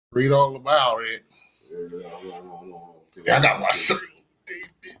Read all about it. Yeah, I got my shirt.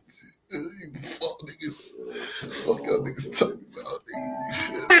 Fuck niggas. Fuck y'all niggas talking about niggas.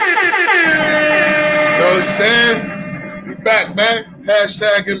 You know what I'm saying? We back, man.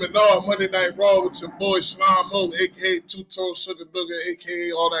 Hashtag M&R Monday Night Raw with your boy Slime-O, a.k.a. Two-Tone Sugar Dugger,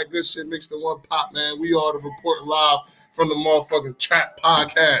 a.k.a. all that good shit mixed in one pot, man. We are the reporting live from the motherfucking Trap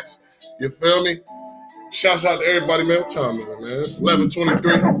Podcast. You feel me? Shouts out to everybody, man. What time is it, man? It's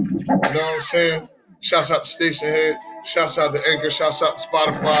 11:23. You know what I'm saying? Shouts out to Station Head. Shouts out to Anchor. Shouts out to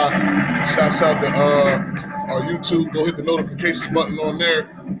Spotify. Shouts out to our YouTube. Go hit the notifications button on there.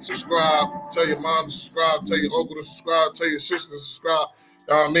 Subscribe. Tell your mom to subscribe. Tell your uncle to subscribe. Tell your sister to subscribe.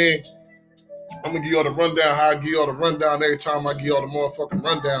 You know what I mean? I'm going to give y'all the rundown how I give y'all the rundown every time I give y'all the motherfucking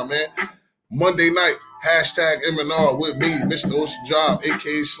rundown, man. Monday night, hashtag M&R with me, Mr. Ocean Job,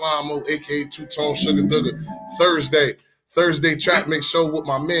 a.k.a. Slime-O, a.k.a. Two-Tone Sugar Dugger. Thursday Trap Mix Show with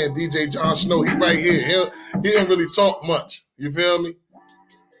my man, DJ John Snow. He right here. He don't really talk much. You feel me?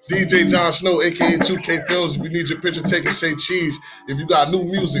 DJ John Snow, a.k.a. 2K Films. If you need your picture taken, say cheese. If you got new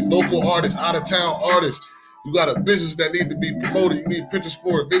music, local artists, out-of-town artists, you got a business that need to be promoted, you need pictures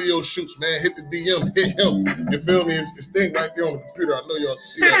for it, video shoots, man, hit the DM, hit him. You feel me? It's thing right there on the computer. I know y'all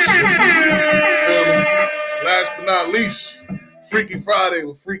see that shit. You feel me? Last but not least, Freaky Friday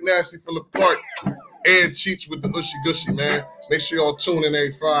with Freak Nasty from the Park and Cheech with the Ushy Gushy, man. Make sure y'all tune in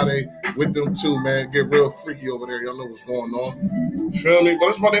every Friday with them too, man. Get real freaky over there. Y'all know what's going on. You feel me? But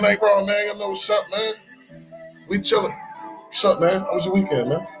it's Monday Night Raw, man. Y'all know what's up, man. We chilling. What's up, man? How was your weekend,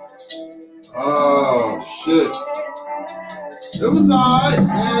 man? Oh, shit. It was alright,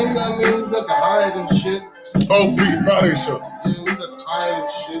 man. You know what I mean? It was at the Hyatt and shit. Oh, Freaky Friday show. Yeah, it was at the Hyatt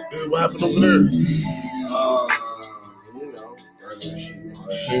and shit. Yeah, what happened over there? You know, regular shit.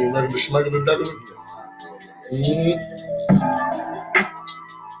 Regular schmegular degular?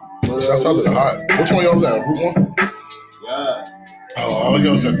 Shouts out to the Hyatt. Which one y'all was at? Route 1? Yeah. Oh,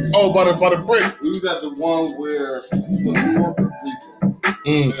 y'all was at, by the break. We was at the one where it's for the corporate people.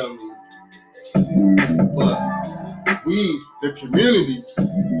 You know what I mean? But we, the community,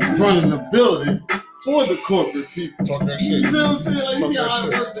 running the building for the corporate people. Talk that shit. You see what I'm saying? Like, Talk you see that how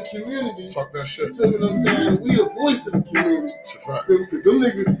shit. I work the community. Talk that shit. You see what I'm saying? We the voice of the community. It's a fact. Because them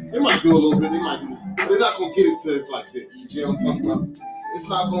niggas, they might do a little bit, they might do, but they're not gonna get it till it's like this. You get what I'm talking about? It's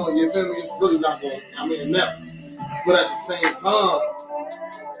not going, you feel me? It's really not going, I mean, never. But at the same time,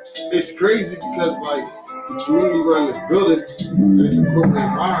 it's crazy because, like, the community running the building, and it's a corporate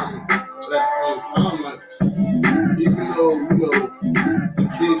environment. But at the same time, like, even though, you know, the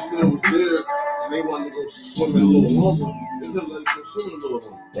kids still was there and they wanted to go swimming a little longer, they still let us go swimming a little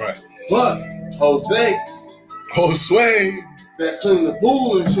longer. Right. But Jose, that cleaned the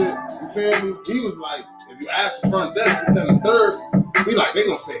pool and shit, you feel me? He was like, if you ask the front desk instead of third, we like, they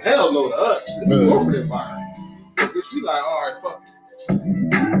gonna say hell no to us. This is a corporate environment. So bitch, we like, all right, fuck it.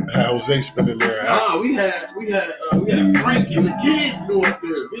 How was they spending there? We had Frank and the kids go up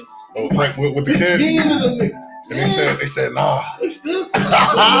there, bitch. Oh, Frank with the kids? 15 of them niggas. And they said, nah. They still kids,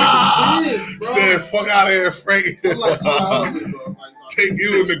 bro. Said, fuck out of here, Frank. I'm like, bro. Take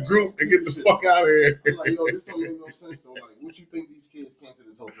you in the group and get the fuck out of here. I'm like, yo, this don't make no sense, though. Like, what you think these kids came to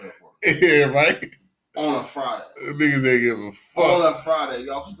this hotel for? Yeah, right? On a Friday. Niggas ain't give a fuck. On a Friday.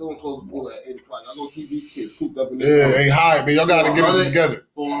 Y'all still gonna close the pool at 8 o'clock. Y'all gonna keep these kids cooped up in this room. Ain't high, man. Y'all gotta get it together.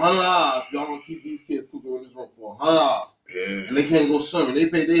 For $100, y'all gonna keep these kids cooped up in this room for $100. Yeah. And they can't go swimming. They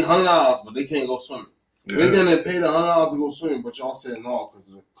pay $100, but they can't go swimming. Yeah. They didn't pay the $100 to go swimming, but y'all said no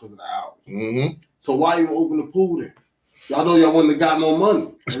because of the hours. Mm-hmm. So why even open the pool then? Y'all know y'all wouldn't have got no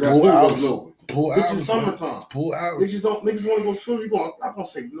money. It's pool hours. Pool hours. It's summertime. It's pool hours. Niggas want to go swim. I'm not gonna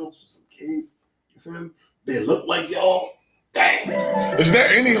say no to some kids. You feel me? They look like y'all. Dang. Is there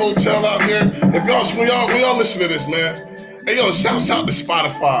any hotel out there? If when y'all listen to this, man. Hey, yo, shouts out to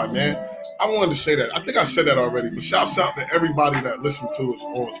Spotify, man. I wanted to say that. I think I said that already, but shouts out to everybody that listens to us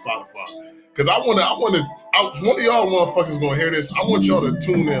on Spotify. Because one of y'all motherfuckers gonna hear this. I want y'all to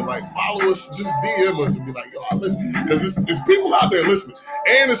tune in, like follow us, just DM us and be like, yo, I listen. Because it's people out there listening.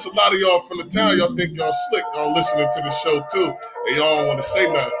 And it's a lot of y'all from the town, y'all think y'all slick, y'all listening to the show too. And y'all don't want to say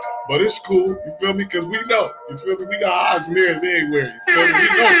nothing. But it's cool, you feel me? Because we know. You feel me? We got eyes and ears everywhere. You feel me?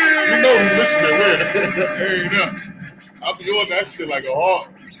 We know who's listening where. Ain't up. I'll be on that shit like a hawk.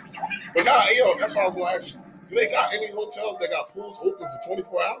 But nah, yo, that's what I was gonna ask you. Do they got any hotels that got pools open for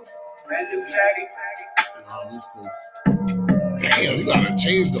 24 hours? No, this cool. Damn, you gotta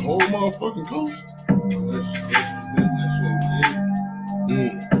change the whole motherfucking coast.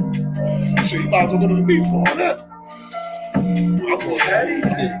 Shit, you might as well go to the beach for all that. I'm going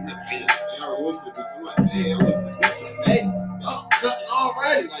to I went to the beach. I'm like, man, I went to the beach. Hey, y'all cutting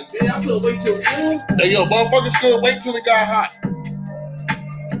already. Like, like, damn, I couldn't wait till then. Hey, yo, motherfuckers could wait till it got hot.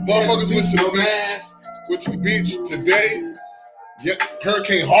 Motherfuckers went to the beach. Went to the beach today. Yeah,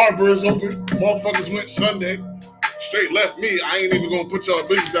 Hurricane Harbor is open. Motherfuckers went Sunday. Straight left me. I ain't even gonna put y'all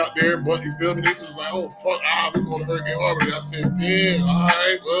business out there, but you feel me? They just like, oh fuck, we going to Hurricane Harbor. I said, damn, all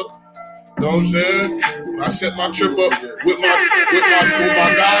right, well, you know what I'm saying? I set my trip up with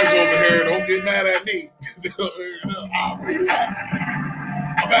my guys over here. Don't get mad at me.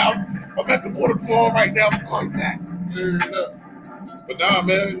 I'm at the waterfall right now. I'm going back. But nah,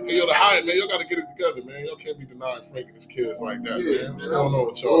 man, yo, the Hyatt, man, y'all gotta get it together, man. Y'all can't be denying Frank and his kids like that, man. What's going on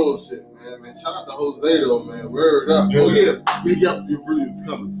with y'all? Bullshit, man. Shout out to Jose, though, man. Word up. Yeah. Oh, yeah. We got your reviews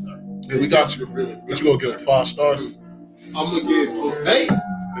coming, sir. Yeah, we got you. But you gonna give him 5 stars? I'm gonna give Jose.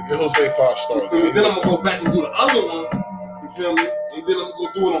 Give Jose 5 stars. And then I'm gonna go back and do the other one. You feel me? And then I'm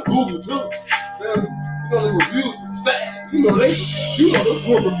gonna do it on Google, too. Man, you know, the reviews is sad. Those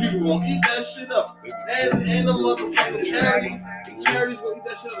corporate people won't eat that shit up. And the motherfucking charities. Charities gonna eat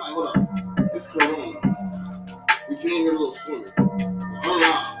that shit up. Like, hold up. It's Corona. We came here to go swimming. It's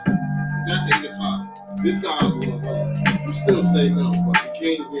at 8 o'clock. This guy's gonna go. You still say no, but we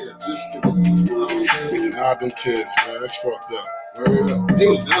came here just to go swimming. We denied them kids, man. That's fucked up. Word up. They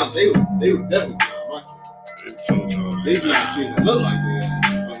was down. They were definitely down. My kids. They not kids that look like that.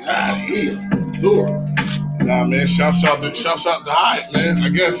 Nah, man, shouts out to Hyatt, man. I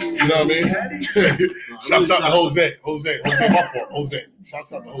guess, you know what I mean? Shouts out to Jose, my fault, Jose.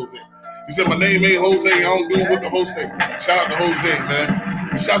 Shouts out to Jose. You said my name ain't Jose, I don't do it with the Jose. Shout out to Jose, man.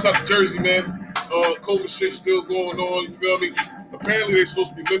 And shouts out to Jersey, man. COVID shit still going on, you feel me? Apparently they're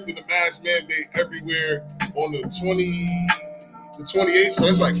supposed to be lifting the mask mandate everywhere on the 28th, so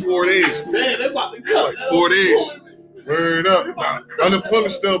that's like 4 days. Man, they about to cut. It's like 4 days. Word up.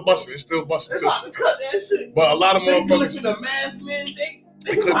 Unemployment's still busting. It's still busting. They about to cut that shit. But a lot of motherfuckers. They the mask mandate.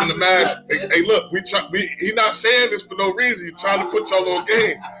 They clipping the mask. Hey, look, he not saying this for no reason. He's trying to put y'all on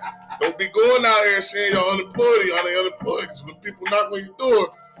game. Don't be going out here saying y'all unemployed. Y'all ain't unemployed. Because when people knock on your door, you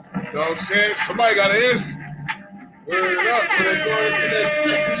know what I'm saying? Somebody got to answer. Word up. They go into that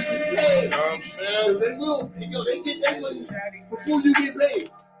check and you get paid. You know what I'm saying? They will. They get that money before you get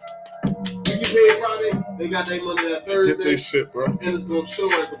paid. You get paid Friday, they got their money that Thursday. Get this shit, bro. And it's going to show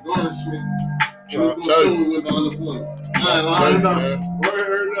as a garnishment. And it's I'll going to show you with the unemployment.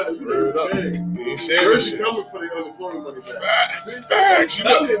 Word up. You ain't saying this shit. Coming for the unemployment money back. Facts.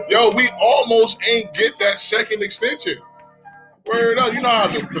 Yo, we almost ain't get that second extension. Word up. You know how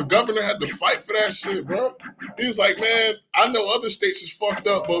the governor had to fight for that shit, bro? He was like, man, I know other states is fucked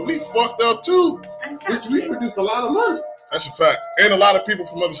up, but we fucked up too. Which we produce a lot of money. That's a fact. And a lot of people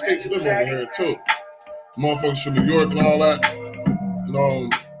from other states live over here too. Motherfuckers from New York and all that.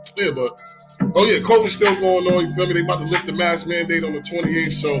 And, yeah, but COVID's still going on. You feel me? They about to lift the mask mandate on the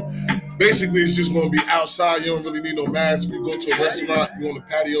 28th. So basically, it's just going to be outside. You don't really need no mask. If you go to a restaurant, you on the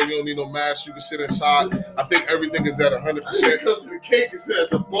patio, you don't need no mask. You can sit inside. I think everything is at 100%. The cake is at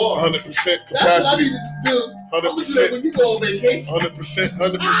the bar. 100% capacity. That's what I need to do. 100%. When you go on vacation.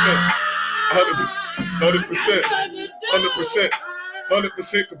 100%.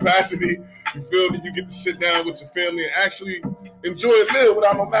 100% capacity. You feel me? You get to sit down with your family and actually enjoy a meal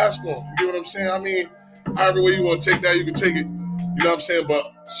without no mask on. You get what I'm saying? I mean, however way you want to take that, you can take it. You know what I'm saying? But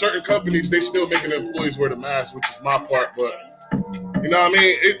certain companies, they still making their employees wear the mask, which is my part. But you know what I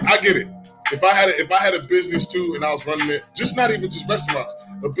mean? I get it. If I had a business too and I was running it, not even just restaurants,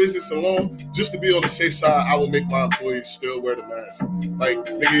 a business alone, just to be on the safe side, I will make my employees still wear the mask. Like,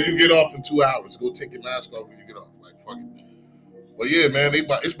 nigga, you get off in 2 hours. Go take your mask off when you get off. Like, fuck it. But yeah, man,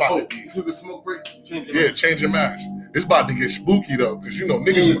 it's about to be. Took a smoke break. Change your mask. It's about to get spooky though, cause you know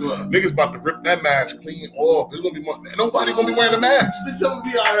niggas about to rip that mask clean off. There's gonna be nobody gonna be wearing a mask. This will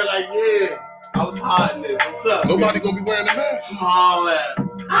be out here like, yeah, I was hot in this. What's up? Nobody gonna be wearing a mask. Come on, man.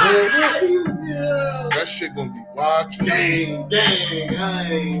 That shit gonna be wacky. Dang, I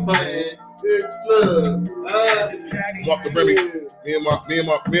ain't playing. It's love. Off the Remy. Me and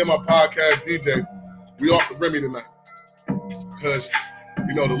my podcast DJ, we off the Remy tonight. Because,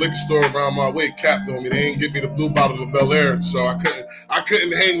 you know, the liquor store around my way capped on me. They ain't give me the blue bottle of Bel Air, so I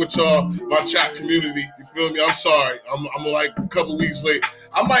couldn't hang with y'all, my chat community. You feel me? I'm sorry. I'm like a couple weeks late.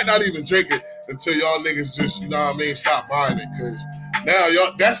 I might not even drink it until y'all niggas just, you know what I mean, stop buying it. Because now,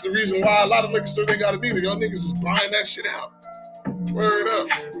 y'all, that's the reason why a lot of liquor stores ain't got to be there. Y'all niggas is buying that shit out. Word up.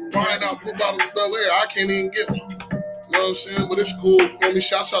 Buying out blue bottles of Bel Air. I can't even get one. You know what I'm saying? But it's cool. For me,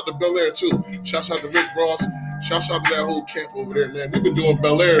 shouts out to Bel Air, too. Shouts out to Rick Ross. Shouts out to that whole camp over there, man. We've been doing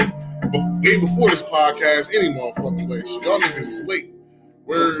Bel Air way before this podcast any motherfucking way. So y'all niggas is late.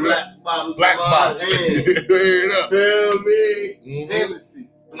 Word up. Black bottle. Word up. Feel me?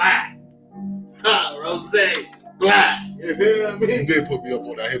 Hennessy. black. Ha, Rose, black. You feel me? He did put me up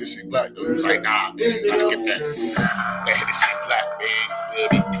on that Hennessy Black, though. He was like, nah, man, gotta get that Hennessy Black, man. You feel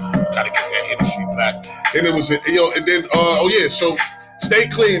me? Gotta get that Hennessy Black. And it was, so stay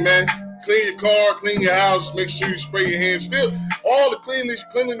clean, man. Clean your car, clean your house, make sure you spray your hands. Still, all the cleanliness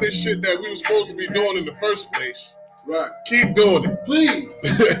shit that we were supposed to be doing in the first place. Right. Keep doing it. Please.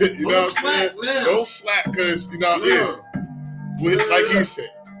 You know what I'm saying? Man. Don't slack, because, like he said.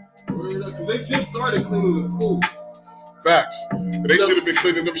 Because they just started cleaning the schools. Facts. They should have been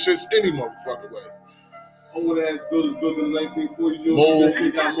cleaning them shits any motherfucking way. Old ass buildings built in the 1940s. You don't Mold. think that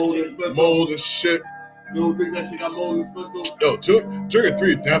shit got mold and asbestos? Mold and shit. You don't think that shit got mold and asbestos? Yo, Junior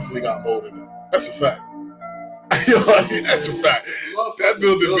 3 definitely got mold in it. That's a fact. That's a fact. That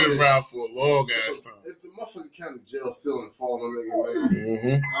building been around for a long ass time. If the motherfucking county jail ceiling fall on nigga,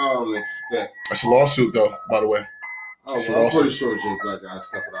 man, I don't expect. That's a lawsuit, though, by the way. Oh, well, I'm pretty sure Jay Black got a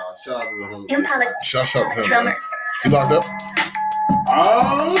couple $. Shout out to the home. Shout out to him. Man. He locked up? I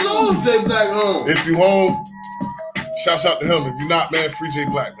don't know if Jay Black home. If you home, shout out to him. If you not, man, free Jay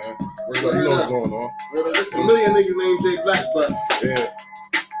Black, man. You know what's going on. There's a million niggas named Jay Black, but yeah,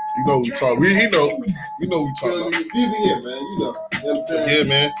 you know we talk. We know we talk about. DBN, man. You know what I'm saying? Yeah,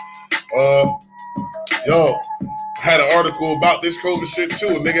 man. Yo, had an article about this COVID shit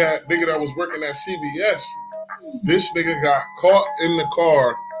too. A nigga that was working at CVS. This nigga got caught in the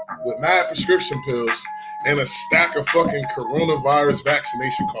car with mad prescription pills and a stack of fucking coronavirus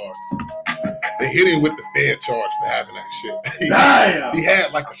vaccination cards. They hit him with the fan charge for having that shit. Damn. He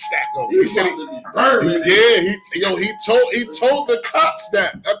had like a stack of them. He said he told the cops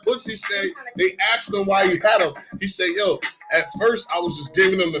that pussy said they asked him why he had them. He said, yo, at first I was just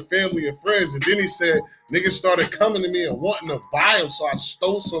giving them to family and friends, and then he said niggas started coming to me and wanting to buy them, so I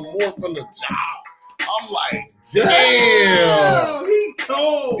stole some more from the job. I'm like, damn, he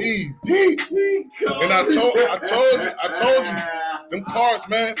cold. He deep. He cold. And I told you, them cars,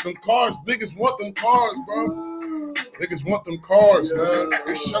 man, niggas want them cars, bro. Niggas want them cars, man.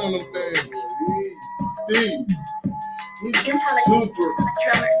 They selling them things. Super.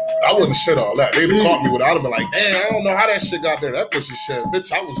 I wouldn't have said all that. They'd have caught me with it. I'd have been like, damn, I don't know how that shit got there. That pussy said,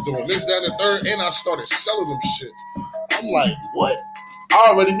 bitch, I was doing this, that, and the third, and I started selling them shit. I'm like, what?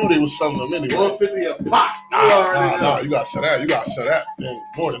 I already knew they was selling them anyway. 150 a pop. Nah, you gotta sell that. You gotta sell that. Dang,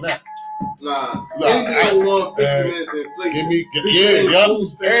 more than that. Nah, anything over 150 is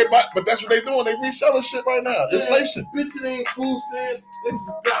inflation. Everybody, but that's what they doing. They reselling shit right now. Inflation. Bitch, it ain't food stamps. They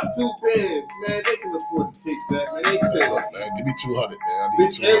just got 2 bands, man. They can afford to take that, man. They still look, man. Give me 200, man.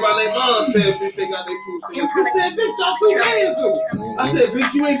 Bitch, everybody named mom said, bitch, they got their food stamps. Bitch said, bitch, got 2 bands too. I said,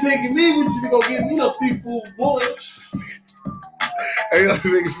 bitch, you ain't taking me with you. You gonna get me no seafood, boy. Hey, like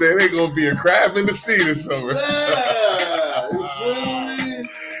nigga said, they gonna be a crab in the sea this summer.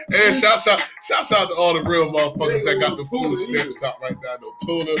 And shouts out to all the real motherfuckers that got the food stamps out right now. No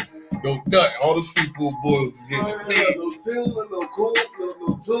tuna, no nut. All the seafood boys is getting paid. No tuna, no corn,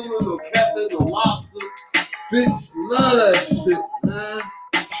 no tuna, no catfish, no lobster. Bitch, none of that shit, man.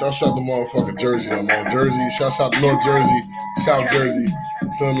 Shouts out to motherfucking Jersey, though, man. Jersey, shouts out to North Jersey, South Jersey.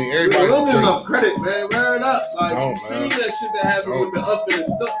 Feel me? Everybody. Don't get enough credit, man. Wear it up. Like, man. See that shit that happened with the up and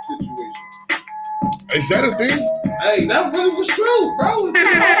stuck situation. Is that a thing? Hey, that really was true, bro. You know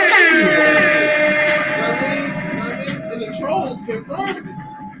what I mean? And the trolls confirmed it.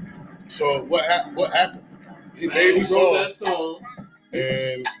 So what happened? He made his song, that song,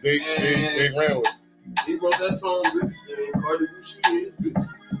 and they ran with it. He wrote that song, bitch, and Cardi who she is, bitch.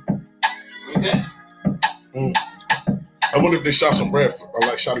 Like that. I wonder if they shot some bread for, or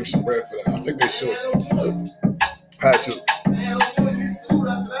like shot him some bread for that. I think they should. Had to. Man, don't you get sued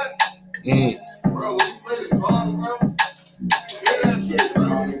after that? Bro, when you play the song, bro, hear that shit, bro.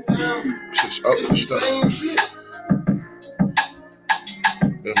 Shit's up and stuff.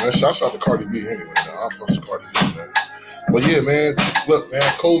 Yeah, man, shouts out to Cardi B anyway. I fuck with Cardi B, man. But yeah, man, look, man,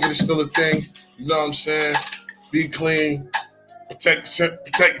 COVID is still a thing. You know what I'm saying? Be clean. Protect your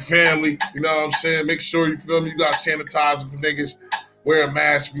family. You know what I'm saying? Make sure you feel me. You got sanitizer for niggas. Wear a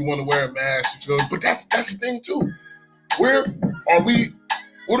mask if you want to wear a mask. You feel me? But that's the thing too. Where are we?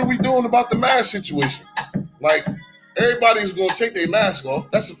 What are we doing about the mask situation? Like everybody's gonna take their mask off.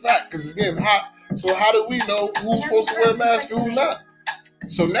 That's a fact because it's getting hot. So how do we know who's supposed to wear a mask and who's not?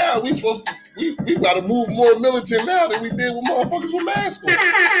 So now we got to move more militant now than we did with motherfuckers with masks on.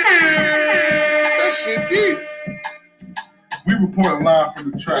 That shit deep. We report live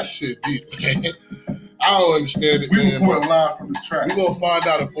from the track. That shit deep, man. I don't understand it, man. We report live from the track. We're going to find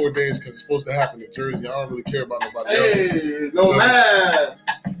out in 4 days because it's supposed to happen in Jersey. I don't really care about nobody else. Hey, no mask.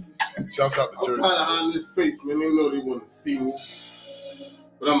 Shouts out to Jersey. I'm trying to hide this face, man. They know they want to see me.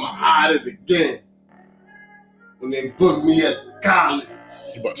 but I'ma hide it again. When they book me at the college.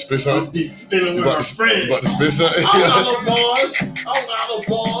 You about to spit I'll something? be spinning with my friends. You about to spit something? I don't got no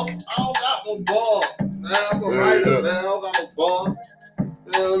balls. I don't got no balls. Man, I'm a writer, man. I don't got no balls. You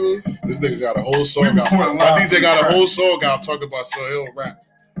know what I mean? This nigga got a whole song out. My DJ got a whole song out talking about so he'll rap.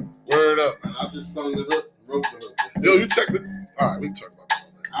 Word up. Man, I just sung the hook, wrote the hook. Yo, you check the. All right, we can talk about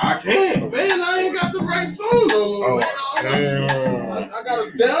that. I can't, man. I ain't got the right phone no more, man. I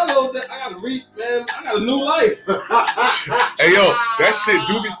gotta download that. I gotta read, man. I got a new life. Hey, yo, that shit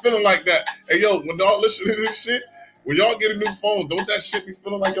do be feeling like that. Hey, yo, when y'all listen to this shit, when y'all get a new phone, don't that shit be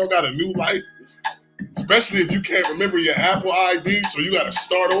feeling like y'all got a new life? Especially if you can't remember your Apple ID, so you gotta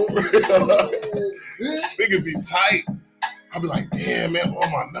start over. Niggas be tight. I be like, damn, man, all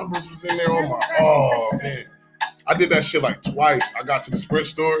my numbers was in there. Oh, man. I did that shit like twice. I got to the Sprint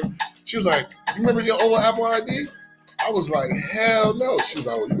store. She was like, you remember your old Apple ID? I was like, hell no. She was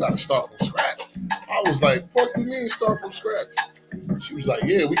like, oh, you gotta start from scratch. I was like, fuck you mean start from scratch? She was like,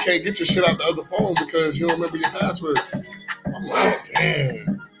 yeah, we can't get your shit out the other phone because you don't remember your password. I'm like,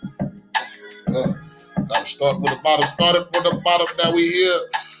 damn. Gotta start with the bottom. Started from the bottom. Now we here.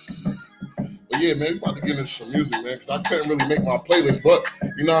 But yeah, man, we about to get into some music, man, because I couldn't really make my playlist. But,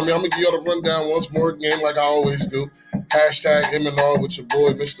 you know what I mean? I'm going to give y'all the rundown once more again, like I always do. Hashtag M&R with your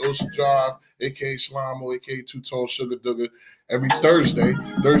boy, Mr. Ocean Drive, a.k.a. Slimo, a.k.a. Two-Tone Sugar Dugger. Every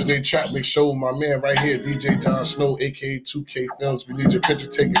Thursday Chat Mix Show with my man right here, DJ Jon Snow, a.k.a. 2K Films. If you need your picture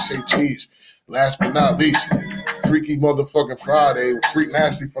taken, say cheese. Last but not least, Freaky Motherfucking Friday with Freak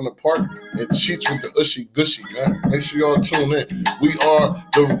Nasty from the Park and Cheech with the Ushy Gushy, man. Make sure y'all tune in. We are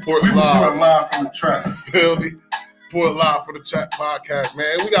the Report Live. Live from the track. Feel me? Report Live for the Chat podcast,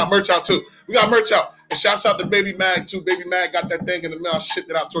 man. And we got merch out, too. And shouts out to Baby Mag, too. Baby Mag got that thing in the mail. I shipped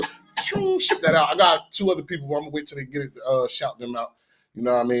it out to her. Ship that out. I got 2 other people. I'm going to wait till they get it, shout them out. You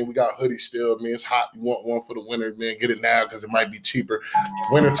know what I mean? We got hoodies still. I mean, it's hot. You want one for the winter, man. Get it now because it might be cheaper.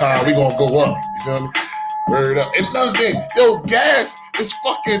 Wintertime, we going to go up. You feel me? Word up. And another thing, yo, gas is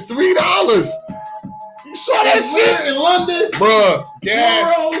fucking $3. You saw that shit in London? Bruh,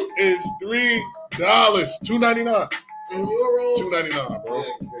 gas is $3. $2.99. In euros? $2.99, bro. Yeah,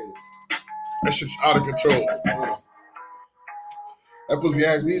 That shit's out of control. That pussy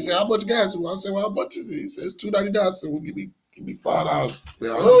asked me, he said, how much gas? I said, well, how much is it? He says $2.99. I said, well, give me $5.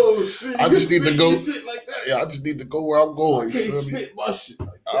 Yeah, shit. I just need to go. Like that. Yeah, I just need to go where I'm going. I You can't feel me? spit my shit like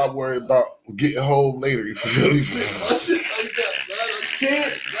that. I'm worried about getting home later. You feel me? Spit my shit like that, man. I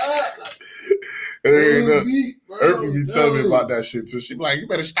can't. Earthy be telling me about that shit too. She be like, you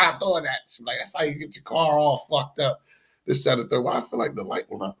better stop doing that. She be like, that's how you get your car all fucked up. This, that, and the third. Why I feel like the light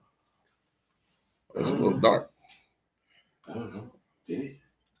went out. It's a little dark. I don't know. Did it?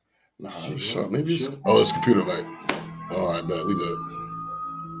 Nah, sure. Maybe it's it's computer light. All right, man, we good.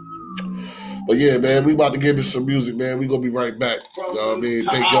 But yeah, man, we about to get into some music, man. We gonna be right back. You know what I mean?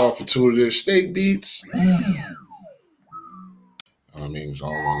 Thank y'all for tuning in. Steak Beats. I mean, it's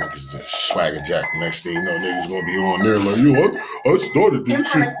all on niggas just swagger jack. Next thing you know, niggas gonna be on there like, yo, I started this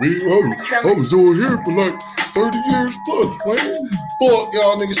shit, man. I was doing here for like 30 years plus, man. Fuck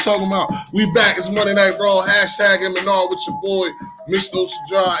y'all niggas talking about. We back. It's Monday Night Raw. Hashtag M&R with your boy, Mr. Ocean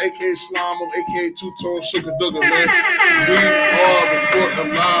Drive, a.k.a. Slimo, a.k.a. Two-Tone Sugar Dugger, man. We are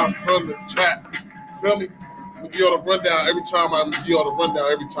recording live from the trap. Feel me? I'm gonna give y'all the rundown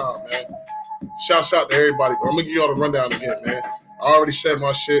every time. Man. Shouts out to everybody, bro. I'm gonna give y'all the rundown again, man. I already said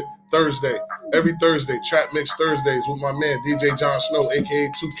my shit. Thursday. Every Thursday, Trap Mix Thursdays with my man, DJ Jon Snow, a.k.a.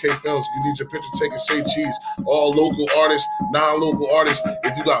 2K Films. If you need your picture taken, say cheese. All local artists, non-local artists.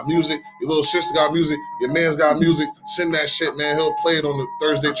 If you got music, your little sister got music, your man's got music, send that shit, man. He'll play it on the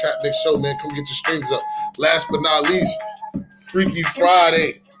Thursday Trap Mix show, man. Come get your streams up. Last but not least, Freaky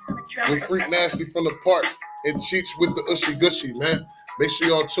Friday with Freak Nasty from the Park and Cheech with the Ushy Gushy, man. Make sure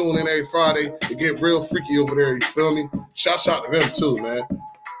y'all tune in every Friday. It get real freaky over there, you feel me? Shouts out to them too, man.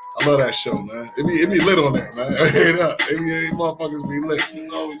 I love that show, man. It be lit on there, man. Heard up. These motherfuckers be lit.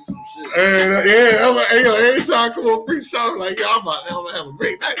 Every time I come on Freak Show, like, yo, I'm gonna have a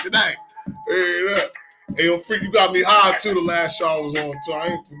great night tonight. Heard up. Hey, yo, Freak, you got me high too the last show I was on, too. I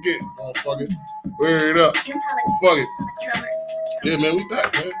ain't forget, motherfucker. Heard up. Fuck it. Yeah, man, we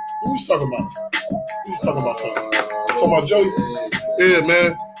back, man. What we talking about? We was talking about something. Talking about Joey? Yeah,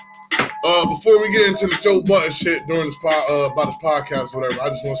 man. Before we get into the Joe Budden shit during this about this podcast or whatever, I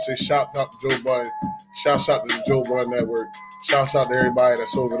just want to say shout out to Joe Budden. Shouts out to the Joe Budden Network. Shouts out to everybody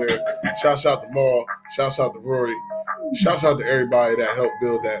that's over there. Shouts out to Maul. Shouts out to Rory. Shouts out to everybody that helped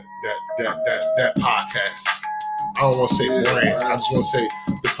build that podcast. I don't want to say brand. I just want to say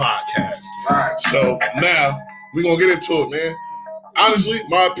the podcast. All right. So now we're gonna get into it, man. honestly,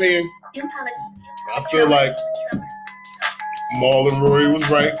 my opinion, I feel like Mal and Rory was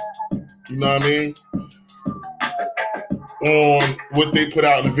right. You know what I mean? On what they put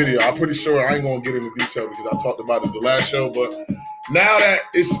out in the video. I'm pretty sure I ain't gonna get into detail because I talked about it the last show, but now that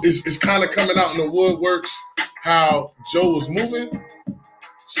it's kind of coming out in the woodworks how Joe was moving,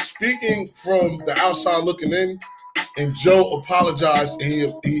 speaking from the outside looking in, and Joe apologized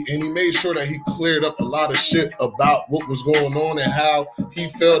and he made sure that he cleared up a lot of shit about what was going on and how he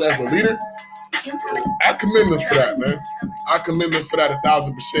felt as a leader. I commend him for that, man. I commend him for that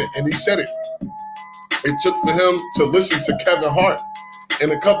 1,000%. And he said it. It took for him to listen to Kevin Hart and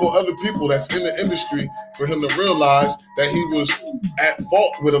a couple other people that's in the industry for him to realize that he was at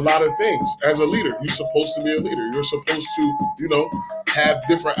fault with a lot of things. As a leader, you're supposed to be a leader. You're supposed to, have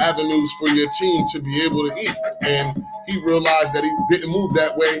different avenues for your team to be able to eat. And he realized that he didn't move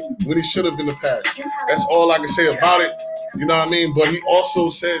that way when he should have in the past. That's all I can say about it. You know what I mean? But he also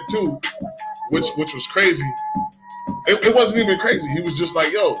said too, which was crazy. It wasn't even crazy. He was just like,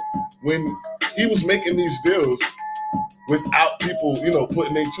 yo, when he was making these deals without people,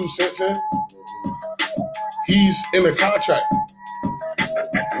 putting their 2 cents in, he's in a contract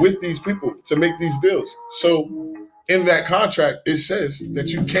with these people to make these deals. So in that contract, it says that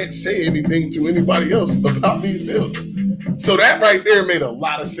you can't say anything to anybody else about these deals. So that right there made a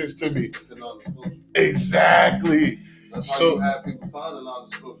lot of sense to me. Exactly. That's why you have people signing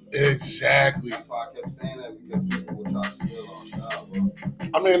non-disclosure. Exactly. That's why I kept saying that, because people will try to steal our style, bro.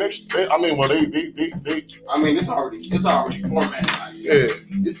 I mean, it's already formatted. Like, yeah.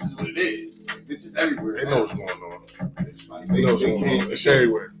 This is what it is. It's just everywhere. They know what's going on. It's like They know what's going on. It's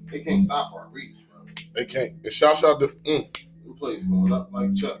everywhere. They can't stop our reach, bro. They can't. And shouts out to The plays going up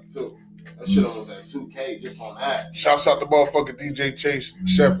like Chuck too. That shit almost at 2K just on that. Shouts out to motherfucking DJ Chase,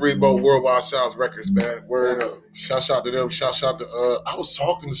 Chef Rebo, Worldwide Sounds Records, man. Word up. Shouts out to them. Shouts out to I was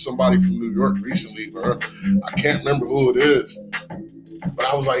talking to somebody from New York recently, bro. I can't remember who it is. But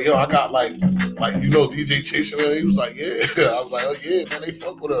I was like, yo, I got like DJ Chase, and he was like, yeah. I was like, oh yeah, man, they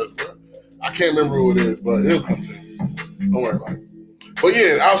fuck with us, bro. I can't remember who it is, but it'll come to me. Don't worry about it. But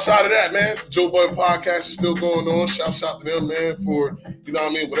yeah, outside of that, man, Joe Budden Podcast is still going on. Shouts out to them, man, for,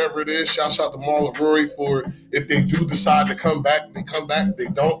 whatever it is. Shouts out to Mal and Rory for, if they do decide to come back, they come back. If they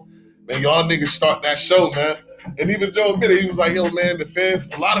don't, man, y'all niggas start that show, man. And even Joe admitted, he was like, yo, man,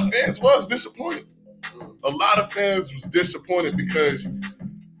 a lot of fans was disappointed. A lot of fans was disappointed because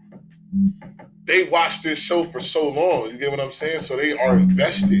they watched this show for so long. You get what I'm saying? So they are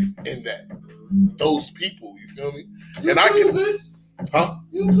invested in that. Those people, you feel me? You too, bitch. Oh,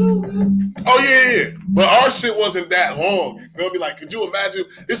 yeah. But our shit wasn't that long. You feel me? Like, could you imagine?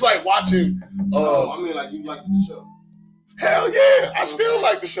 It's like watching. You liked the show. Hell yeah. I still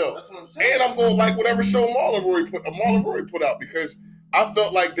like the show. That's what I'm saying. And I'm going to like whatever show Mal and Rory put out because I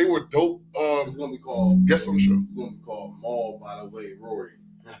felt like they were dope. It's going to be called. Guess on the show. It's going to be called Mal, by the way, Rory.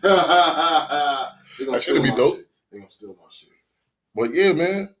 That should be dope. They're going to steal my shit. But yeah,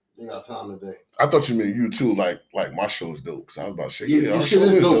 man. They got time today. I thought you meant you too, like my show's dope. Because I was about to say, our shit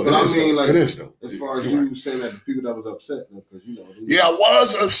is dope. But I mean, like, it is dope. As far as you saying that the people that was upset, because yeah, I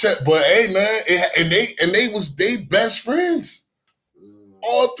was upset, but hey, man, they was they best friends.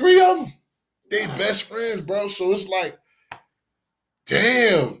 All three of them, they best friends, bro. So it's like,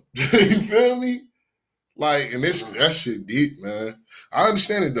 damn, you feel me? Like, and that shit deep, man. I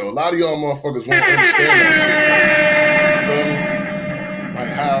understand it though. A lot of y'all motherfuckers won't understand that shit. You feel me? Like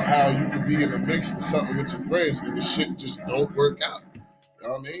how you could be in the mix of something with your friends and the shit just don't work out. You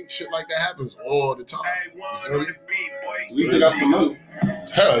know what I mean? Shit like that happens all the time. At least they got some money.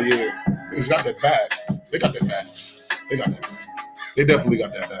 Hell yeah. They got that bag. They got that bag. They definitely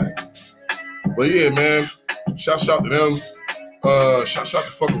got that bag. But yeah, man. Shouts out to them. Shouts out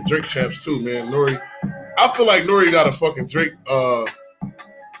to fucking Drake Champs too, man. Nori. I feel like Nori got a fucking Drake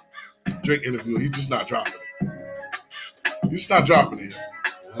interview. He's just not dropping it. He's not dropping it.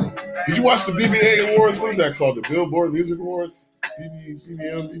 Did you watch the BBA Awards? What is that called? The Billboard Music Awards? BBA,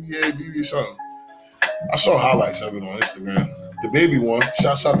 something. I saw highlights of it on Instagram. The baby one.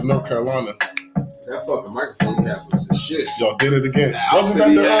 Shouts out to North Carolina. That fucking microphone he had was the shit. Y'all did it again. Wasn't that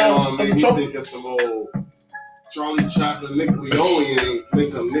the think of some old Charlie Chaplin Nickelodeon with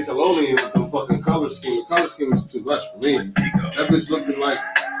the fucking color scheme. The color scheme was too much for me. That bitch looking like.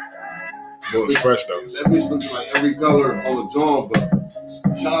 It was fresh though. That bitch looking like every color on the drum, but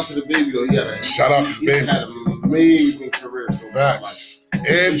shout out to the baby though. He had an amazing career. So facts.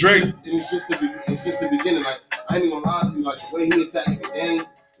 And Drake. It's just the beginning. Like, I ain't even gonna lie to you, like the way he attacking the game,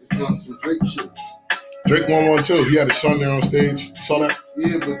 it's some Drake shit. Drake won one too. He had a son there on stage. Saw that?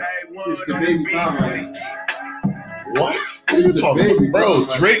 Yeah, but it's the baby time, man. What are you talking about? Bro,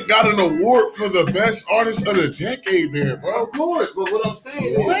 Drake got an award for the best artist of the decade there, bro. Of course, but what I'm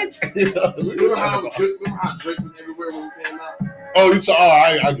saying is, remember how Drake was everywhere when he came out? Oh, you talk. Oh,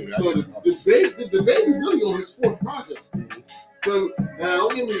 I get it. So the baby really on his fourth project. So now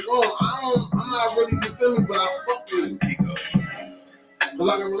don't get me wrong, I'm not really, you feel me, but I fuck with him. Cause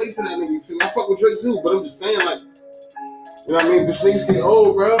I can relate to that nigga, you feel me? I fuck with Drake too, but I'm just saying, like, you know what I mean? Bitch, niggas get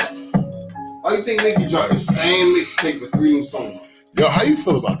old, bro. Why you think Nicki dropped the same mixtape with 3 new songs? Yo, how you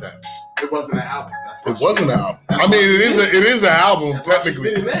feel about that? It wasn't an album. It wasn't an album. I mean, it is an album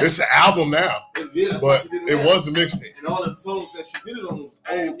technically. It's an album now, but it was a mixtape. And all the songs that she did it on was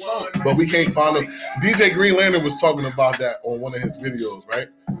old songs. But we can't find them. DJ Green Lantern was talking about that on one of his videos,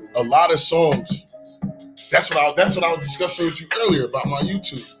 right? A lot of songs. That's what I was discussing with you earlier about my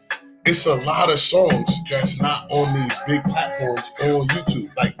YouTube. It's a lot of songs that's not on these big platforms on YouTube,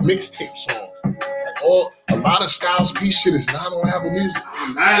 like mixtape songs. Like a lot of Styles P shit is not on Apple Music.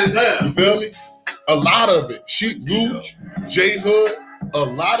 I'm mad as hell. You feel me? A lot of it. Sheep Luge, J Hood, a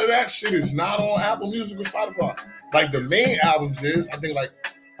lot of that shit is not on Apple Music or Spotify. Like the main albums is, I think, like,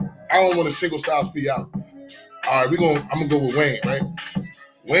 I don't want to single Styles P out. All right, I'm gonna go with Wayne, right?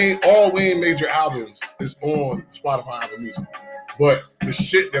 All Wayne major albums is on Spotify, Apple Music. But the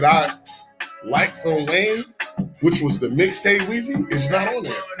shit that I like from Wayne, which was the mixtape Weezy, is not on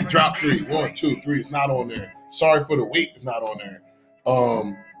there. Drop 3, 1, 2, 3, it's not on there. Sorry for the Wait is not on there.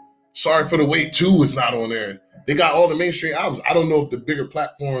 Sorry for the Wait 2 is not on there. They got all the mainstream albums. I don't know if the bigger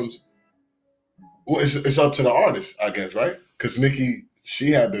platforms. Well, it's up to the artist, I guess, right? Because Nicki,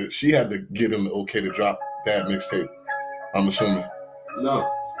 she had to get him the okay to drop that mixtape. I'm assuming. No,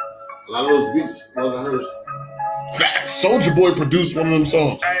 a lot of those beats wasn't hers. Facts. Soulja Boy produced one of them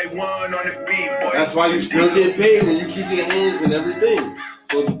songs. That's why you still get paid when you keep your hands in everything.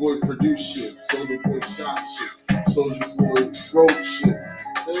 Soulja Boy produced shit. Soulja Boy shot shit. Soulja Boy wrote shit.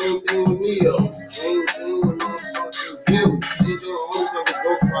 Same thing with Neo. Same thing with motherfucking Billy. These are the only other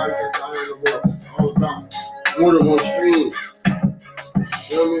ghostwriters that's out here in the world. That's all about. More than one stream.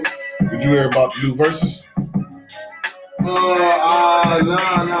 You know what I mean? Did you hear about the new verses? Nah.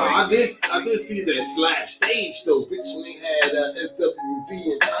 I did see that Slash stage though, bitch, when they had SWV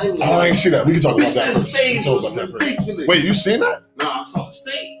and Tiny. I ain't see that. We can talk about that. That stage was ridiculous. Wait, you seen that? Nah, I saw the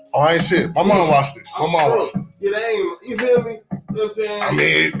stage. Oh, I ain't see it. My mom watched it. Yeah, that ain't, you feel me? You know what I'm saying? I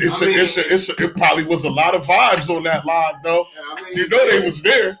mean, it probably was a lot of vibes on that live though. Yeah, you know they was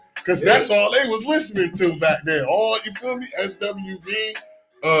there because that's all they was listening to back then. All, you feel me? SWV.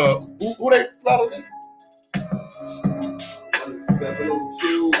 Who they battled?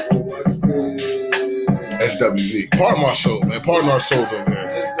 702 or what's the SWV. Pardon my soul, man. Pardon our souls over there.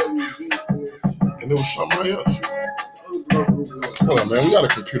 SWV. And it was somebody else. Hold on, man. We got a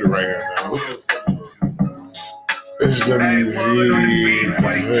computer right here, man. SWV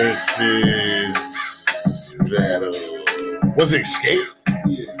versus that. Was it Escape?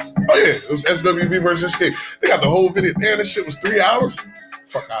 Yeah. Oh yeah, it was SWV versus Escape. They got the whole video. Man, this shit was 3 hours.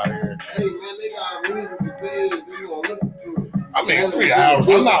 Fuck out of here. Hey man, they got music for days. They gonna listen to it. I mean, 3 hours.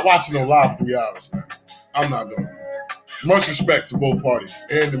 I'm not watching no live 3 hours, man. I'm not doing it. Much respect to both parties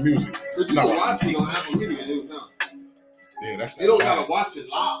and the music. But you can watch it on Apple Music anytime. Yeah, that's that. They don't gotta watch it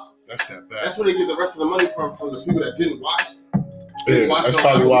live. That's that bad. That's where they get the rest of the money from the people that didn't watch it. Yeah, that's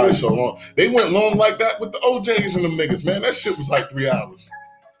probably why it's so long. They went long like that with the OJs and them niggas, man. That shit was like 3 hours.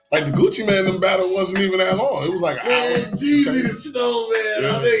 Like the Gucci Man, them battle wasn't even that long. It was like an hour. Jeezy the Snowman.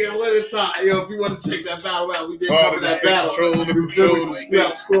 Yeah. I think what it's time. Yo, if you want to check that battle out, we did cover that battle.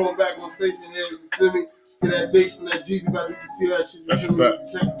 Yeah, scroll back on station here. You feel me? See that date from that Jeezy battle. You can see that shit. That's a fact.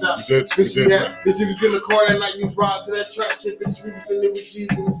 Check this out. Bitch, you was in the car that night. You was riding to that trap shit. Bitch, we was in there with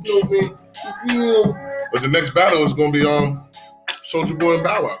Jeezy and the Snowman. You feel? But the next battle is gonna be Soulja Boy and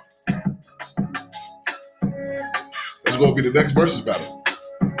Bow Wow. That's gonna be the next versus battle.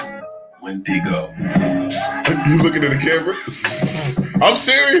 Wendigo. You looking at the camera? I'm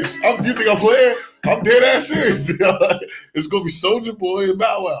serious. You think I'm playing? I'm dead ass serious. It's gonna be Soulja Boy and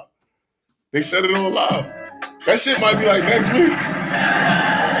Bow Wow. They said it on live. That shit might be like next week.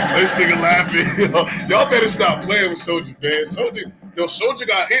 This nigga laughing. Y'all better stop playing with Soulja, man. Soulja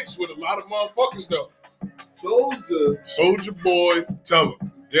got hits with a lot of motherfuckers though. Soulja Boy, tell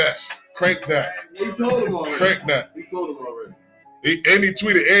him. Yes. Crank that. He told him already. Crank that. He told him already. He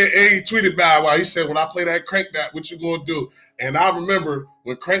tweeted Bow Wow. He said, when I play that Crank That, what you gonna do? And I remember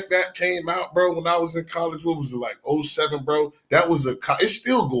when Crank That came out, bro, when I was in college, what was it, like 07, bro? That was it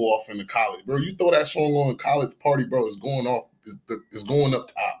still go off in the college, bro. You throw that song on college party, bro, it's going off. It's going up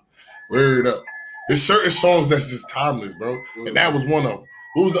top. Word up. There's certain songs that's just timeless, bro. And that was one of them.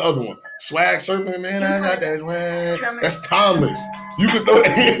 What was the other one? Swag surfing, man. I got that swag. That's timeless. You could throw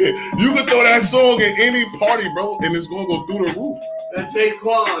that song in any party, bro, and it's gonna go through the roof. That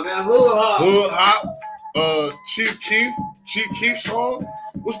Jaquan, that Hood Hop. Hood Hop, Chief Keef song.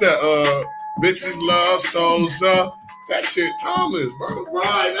 What's that? Bitches Love Sosa. That shit timeless, bro.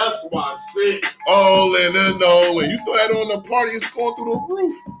 Right, that's why I said. All in the know. When you throw that on the party, it's going through the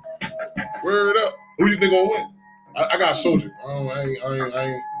roof. Word up. Who you think gonna win? I got Soldier.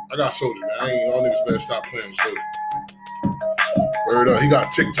 I got Soldier, man. Y'all niggas better stop playing with Soldier. Word up. He got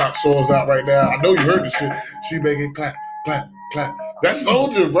TikTok songs out right now. I know you heard the shit. She making clap, clap, clap. That's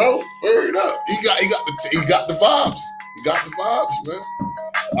Soldier, bro. Word up. He got the vibes. He got the vibes, man.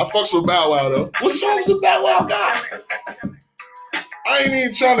 I fucks with Bow Wow though. What songs did Bow Wow got? I ain't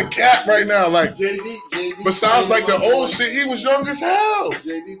even trying to cap right now. Like JD. Besides like the old shit, he was young as hell.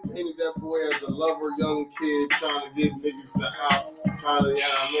 JD painted that boy as a lover, young kid trying to get niggas to out, trying to,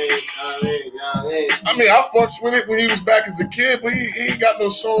 I mean, I fucks with it when he was back as a kid, but he ain't got no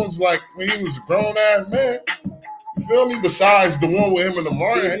songs like when he was a grown ass man. You feel me? Besides the one with him in the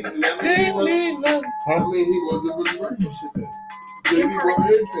morning. He wasn't really working shit then. JD wrote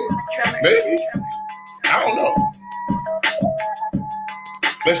everything. Maybe. I don't know.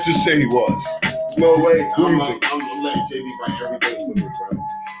 Let's just say he was. No way. I'm letting JD write everything for me, bro.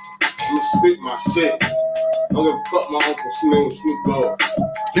 I'm gonna spit my shit. I'm gonna fuck my uncle named Snoop Dogg.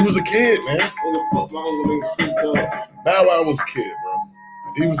 He was a kid, man. I'm gonna fuck my uncle named Snoop Dogg. Bow Wow was a kid, bro.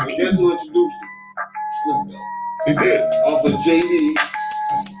 He was a kid. Guess who introduced him? Snoop Dogg. He did. Off of JD.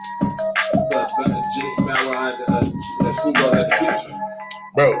 Bow Wow had Snoop Dogg had the feature.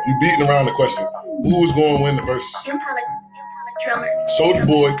 Bro, you beating around the question. Who was going to win the verses? Soulja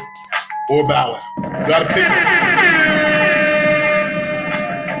Boy or Bow Wow? You gotta pick one.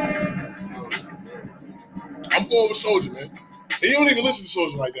 I'm going with Soulja, man. And you don't even listen to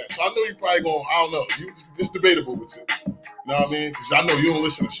Soulja like that, so I know you probably going. I don't know. It's debatable with you. You know what I mean? Because I know you don't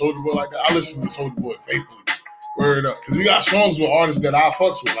listen to Soulja Boy like that. I listen to Soulja Boy faithfully. Word up. Because you got songs with artists that I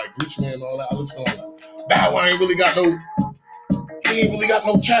fucks with, like Gucci Mane and all that. I listen to all that. Bow Wow ain't really got no. He ain't really got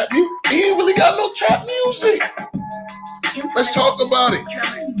no trap music. He ain't really got no trap music. Let's talk about it.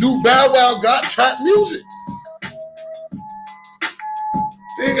 Do Bow Wow got trap music?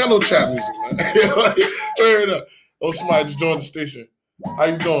 They ain't got no trap music, man. Word up. Oh, somebody just joined the station. How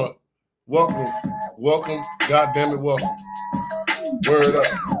you doing? Welcome. God damn it, welcome. Word up.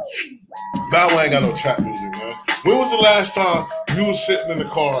 Bow Wow ain't got no trap music, man. When was the last time you was sitting in the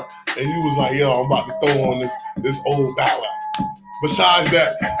car and you was like, yo, I'm about to throw on this old Bow Wow? Besides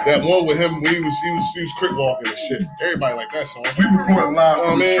that one with him when he was crip walking and shit. Everybody like that song. We recording live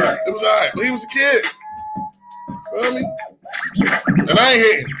from the track. It was alright, but he was a kid. Feel me? And I ain't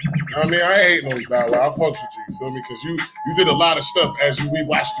hating. I mean, I ain't hating on you, Bow Wow. I fucks with you, feel me? Because you did a lot of stuff as we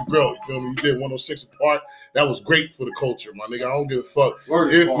watched you grow. You feel me? You did 106 Apart. That was great for the culture, my nigga. I don't give a fuck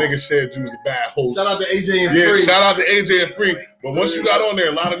if niggas said you was a bad host. Shout out to AJ and Free. Shout out to AJ and Free. But once you got on there,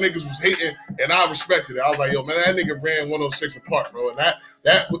 a lot of niggas was hating, and I respected it. I was like, yo, man, that nigga ran 106 Apart, bro. And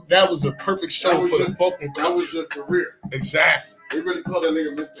that was a perfect show for the fucking culture. That was your career. Exactly. They really called that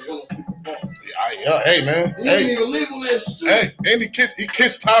nigga Mr. 106 Apart. Yeah, hey, man. He didn't even live on that street. Hey, and he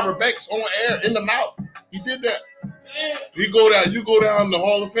kissed Tyra Banks on air in the mouth. He did that. You go down the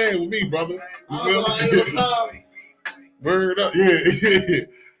Hall of Fame with me, brother. You feel me? Word up. Yeah.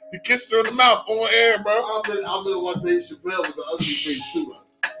 He kissed her in the mouth on air, bro. I'm gonna want Dave Chappelle with the ugly face too.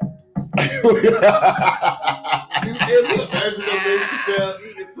 You imagine Dave Chappelle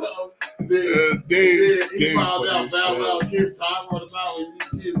eating something. Then he found out Bow Wow kissed Tyra on the mouth, and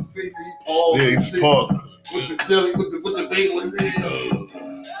you see his face, and he paused. Yeah, he's paused. With the jelly, with the bait on his head.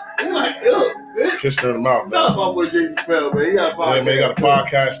 You're like, bitch. Kissed her in the mouth. Shout out my boy Dave Chappelle, man. He got a podcast. Yeah, man, he got a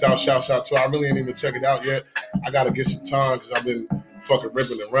podcast out. Shouts out to her. I really ain't even check it out yet. I gotta get some time because I've been fucking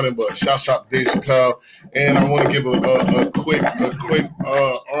ripping and running. But shouts out to Dave Chappelle, and I want to give a quick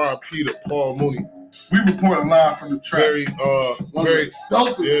RIP to Paul Mooney. We reporting live from the track. Very one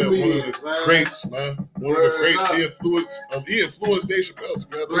of the greats, man. One of the greats. He influenced Dave Chappelle,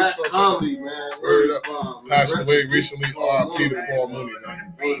 man. Black comedy, man. Word up. Passed away recently. RIP to Paul Mooney,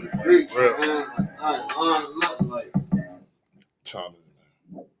 man. Great, man. Nothing like time is it,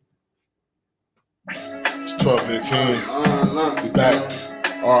 man? It's 12:15. We back.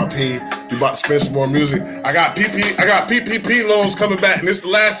 RIP. We about to spend some more music. I got PPP loans coming back, and this is the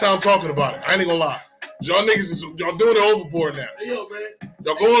last time I'm talking about it. I ain't gonna lie. Y'all niggas y'all doing it overboard now. Hey, yo, man.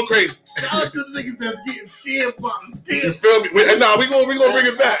 Y'all going crazy. Shout out to the niggas that's getting scammed by the scam. You feel me? We gonna bring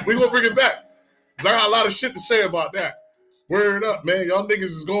it back. We gonna bring it back. I got a lot of shit to say about that. Word up, man. Y'all niggas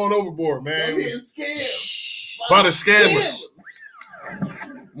is going overboard, man. Y'all getting scammed by the scammers.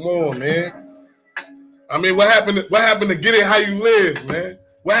 Come on, man. I mean, what happened to get it how you live, man?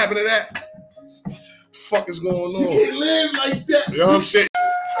 What happened to that? What the fuck is going on? You can't live like that. You know what I'm saying?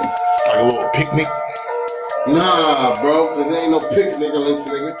 Like a little picnic. Nah, bro, because there ain't no picnic links,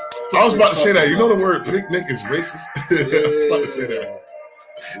 nigga. I was about to say that. You know the word picnic is racist? I was about to say that.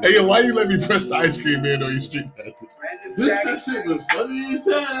 Hey, yo, why you let me press the ice cream man on your street? This shit was funny as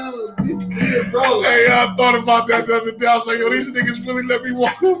hell. Bro, like, Hey, I thought about that the other day. I was like, yo, these niggas really let me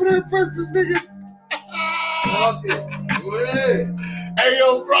walk over there and press this nigga. fuck it. Hey,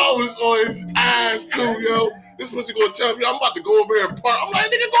 yo, bro, I was on his ass too, yo. This pussy gonna tell me I'm about to go over there and park. I'm like,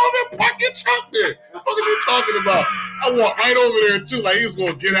 nigga, go over there and park your truck there. What the fuck are you talking about? I walked right over there too, like he was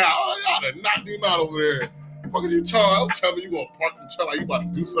gonna get out. Y'all done knocked him out over there. What the fuck are you talking? Don't tell me you gonna park the truck like you about to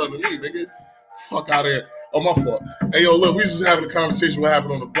do something to me, nigga. Fuck out of here. Oh, my fault. Hey, yo, look, we just having a conversation what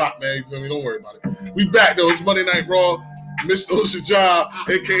happened on the block, man. You feel me? Don't worry about it. We back, though. It's Monday Night Raw. Mr. Oshajab,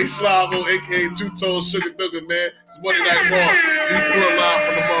 a.k.a. Slavo, a.k.a. Two-Toes Sugar Dugger, man. It's Monday Night Raw. We put live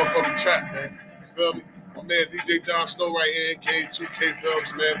from the motherfucking trap, man. You feel me? My man DJ John Snow right here, a.k.a. 2K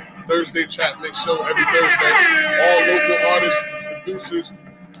Films, man. Thursday Trap Mix Show every Thursday. All local artists, producers,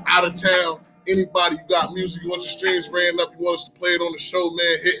 out of town. Anybody, you got music, you want your streams ran up, you want us to play it on the show,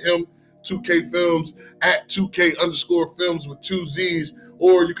 man, hit him. 2K Films at 2K_Films with 2 Z's,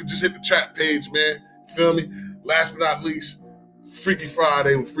 or you can just hit the trap page, man. Feel me? Last but not least, Freaky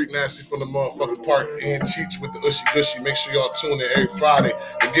Friday with Freak Nasty from the motherfucking park and Cheech with the Ushy Gushy. Make sure y'all tune in every Friday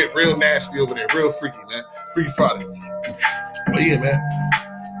and get real nasty over there, real freaky, man. Freaky Friday. But yeah, man.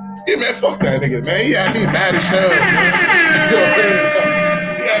 Yeah, man, fuck that nigga, man. He had me mad as hell, man.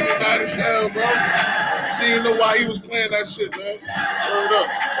 He had me mad as hell, bro. She didn't know why he was playing that shit, man. Word up.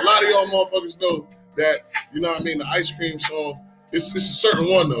 A lot of y'all motherfuckers know that, you know what I mean, the ice cream song, it's a certain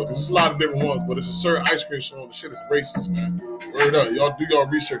one, though, because it's a lot of different ones, but it's a certain ice cream song. The shit is racist, man. Word up. Y'all do y'all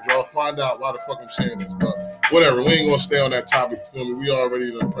research. Y'all find out why the fuck I'm saying this, but whatever. We ain't going to stay on that topic, you feel me? We already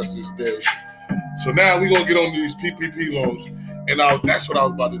done pressed this dead shit. So now we going to get on these PPP loans, and that's what I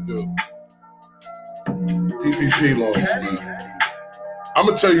was about to do. PPP loans, man. I'm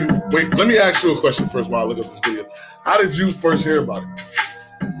going to tell you, wait, let me ask you a question first while I look up this video. How did you first hear about it?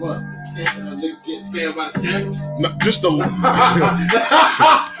 What? Niggas getting scammed by the scammers? No, just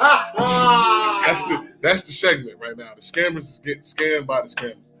that's the segment right now. The scammers is getting scammed by the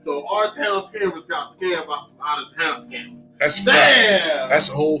scammers. So our town scammers got scammed by some out of town scammers. That's a fact. That's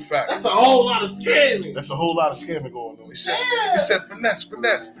a whole fact. That's a whole lot of scamming. That's a whole lot of scamming going on. He said finesse,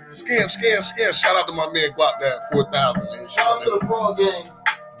 scam. Shout out to my man Guap Dad 4000, man. Shout out to the Frog Gang.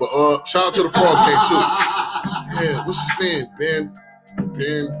 But shout out to the Frog Gang too. Yeah, what's his name? Ben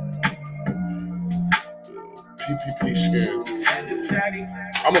PPP scam.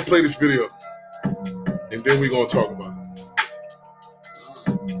 I'm gonna play this video and then we're gonna talk about it.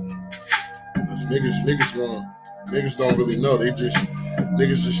 Niggas don't really know.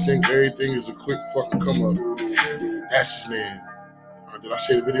 Niggas just think everything is a quick fucking come up. That's his name. Did I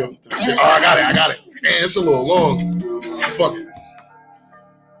say the video? I got it. Man, it's a little long. Fuck it.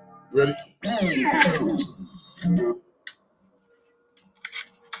 Ready?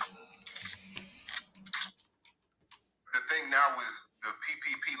 Now is the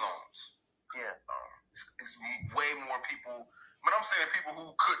PPP loans. Yeah, it's way more people. But I'm saying people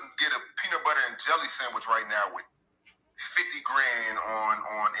who couldn't get a peanut butter and jelly sandwich right now with 50 grand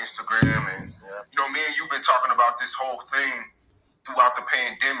on Instagram, and you know, me and you've been talking about this whole thing throughout the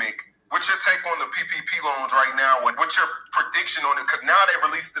pandemic. What's your take on the PPP loans right now? What's your prediction on it? Because now they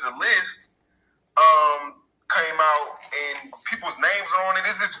released the list, came out, and people's names are on it.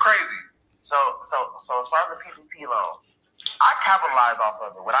 This is crazy. So as far as the PPP loan, I capitalized off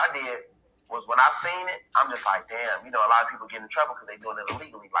of it. What I did was when I seen it, I'm just like, damn, you know, a lot of people get in trouble because they doing it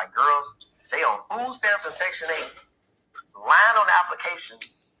illegally. Like girls, they on food stamps and Section 8, lying on the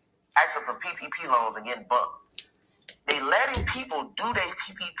applications, asking for PPP loans and getting bumped. They letting people do their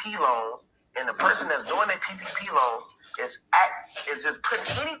PPP loans, and the person that's doing their PPP loans is just putting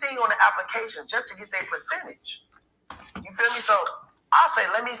anything on the application just to get their percentage. You feel me? So I say,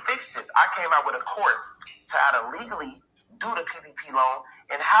 let me fix this. I came out with a course to how to legally do the PPP loan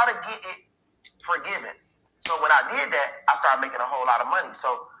and how to get it forgiven. So when I did that, I started making a whole lot of money.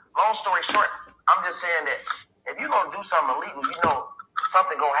 So long story short, I'm just saying that if you're going to do something illegal, you know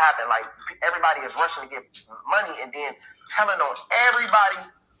something going to happen. Like everybody is rushing to get money and then telling on everybody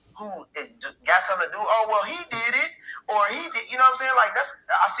who got something to do. Oh, well, he did it or he did. You know what I'm saying? Like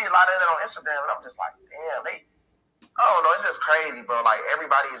I see a lot of that on Instagram and I'm just like, damn, I don't know. It's just crazy, bro. Like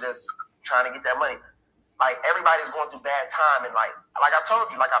everybody is just trying to get that money. Like, everybody's going through bad time, and like I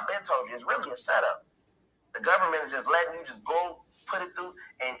told you, like I've been told you, it's really a setup. The government is just letting you just go put it through,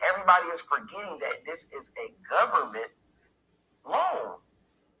 and everybody is forgetting that this is a government loan.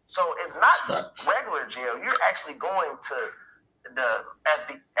 So it's not regular jail. You're actually going to the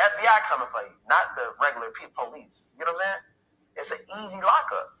FBI coming for you, not the regular police. You know what I'm saying? It's an easy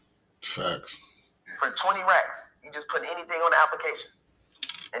lockup. Facts. For 20 racks. You just put anything on the application.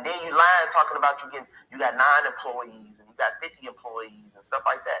 And then you lying talking about you got 9 employees and you got 50 employees and stuff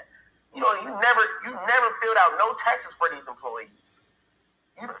like that. You know, you never filled out no taxes for these employees.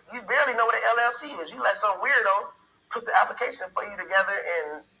 You barely know what an LLC is. You let some weirdo put the application for you together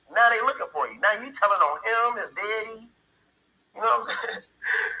and now they looking for you. Now you telling on him, his daddy. You know what I'm saying?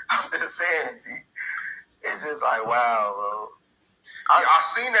 I'm just saying, see. It's just like, wow, bro. I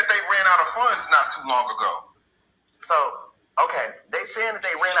seen that they ran out of funds not too long ago. So, okay, they saying that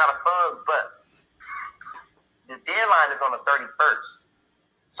they ran out of funds, but the deadline is on the 31st.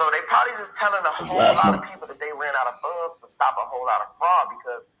 So they probably just telling a whole lot of people that they ran out of funds to stop a whole lot of fraud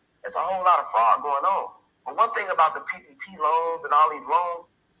because it's a whole lot of fraud going on. But one thing about the PPP loans and all these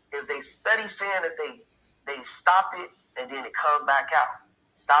loans is they study saying that they stopped it and then it comes back out.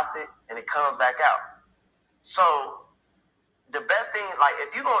 Stopped it and it comes back out. So the best thing, like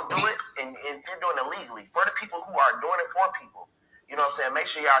if you're going to do it and if you're doing it legally, for the people who are doing it for people, you know what I'm saying,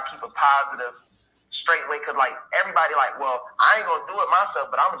 make sure y'all keep a positive, straight way, because like everybody like, well, I ain't going to do it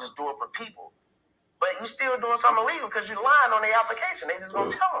myself, but I'm going to just do it for people. But you still doing something illegal because you're lying on their application. They just going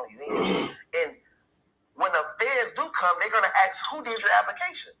to tell on you. And when the feds do come, they're going to ask, who did your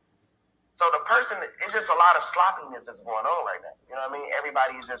application? So the person, it's just a lot of sloppiness that's going on right now. You know what I mean?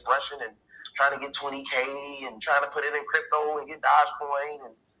 Everybody is just rushing and trying to get 20K and trying to put it in crypto and get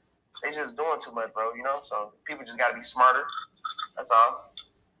Dogecoin, and they just doing too much, bro, you know? So people just got to be smarter. That's all.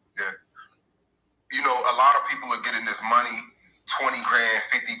 Yeah. You know, a lot of people are getting this money, 20 grand,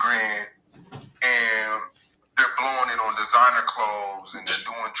 50 grand, and they're blowing it on designer clothes and they're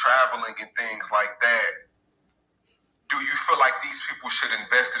doing traveling and things like that. Do you feel like these people should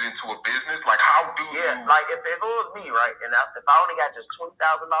invest it into a business? Like, how do you? Yeah, like if it was me, right, and if I only got just $20,000,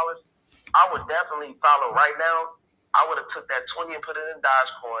 I would definitely follow right now. I would have took that 20 and put it in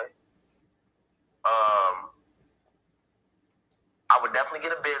Dogecoin. I would definitely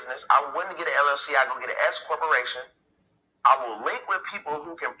get a business. I wouldn't get an LLC. I'd go get an S corporation. I will link with people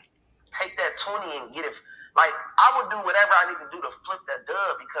who can take that 20 and get it. Like, I would do whatever I need to do to flip that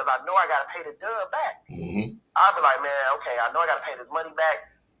dub because I know I got to pay the dub back. Mm-hmm. I'd be like, man, okay, I know I got to pay this money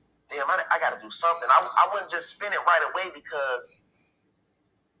back. Damn, I got to do something. I wouldn't just spend it right away because,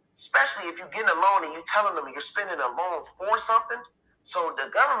 especially if you're getting a loan and you're telling them you're spending a loan for something, so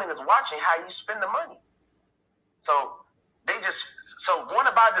the government is watching how you spend the money. So going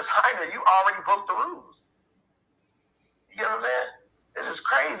to buy designer, you already broke the rules. You know what I'm saying? It's just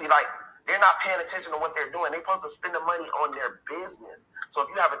crazy. Like, they're not paying attention to what they're doing. They're supposed to spend the money on their business. So if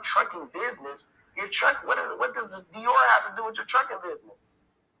you have a trucking business, your truck, what does this Dior have to do with your trucking business?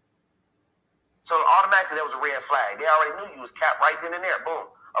 So automatically there was a red flag. They already knew you was capped right then and there. Boom.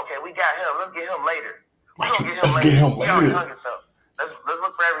 Okay, we got him. Let's get him later. We're going to get him later. He already hung himself. Let's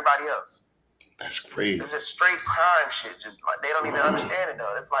look for everybody else. That's crazy. It's just straight crime shit. Just like they don't even understand it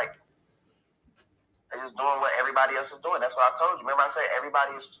though. It's like they're just doing what everybody else is doing. That's what I told you. Remember I said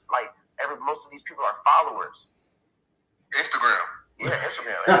everybody is like most of these people are followers. Instagram. Yeah,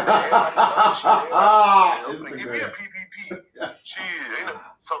 Instagram. Instagram. Give me a PPP. Shit.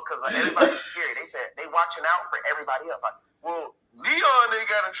 So because like, everybody's scared. They said they watching out for everybody else. Like, well, Leon ain't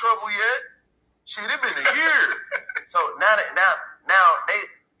got in trouble yet. Shit, it been a year. So now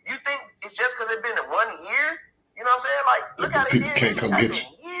you think it's just because it been 1 year? You know what I'm saying? Like, look how they did. Can't come get you.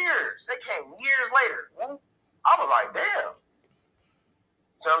 Years. They came years later. I was like, damn.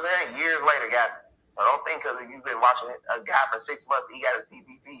 So I'm saying years later, got it. So don't think because you've been watching a guy for 6 months, he got his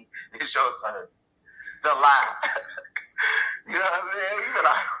PPP. It's your turn to lie. You know what I'm saying? You be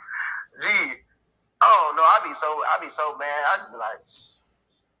like, gee, oh no, I be so mad. I just be like,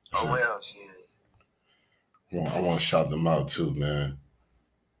 oh well, shit. I want to shout them out too, man.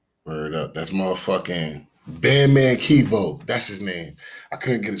 Word up. That's motherfucking Bandman Kevo. That's his name. I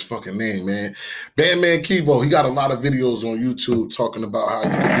couldn't get his fucking name, man. Bandman Kevo. He got a lot of videos on YouTube talking about how you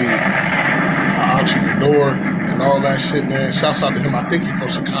can be an entrepreneur and all that shit, man. Shouts out to him. I think he's from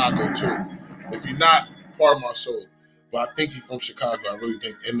Chicago too. If you're not, pardon my soul, but I think he's from Chicago. I really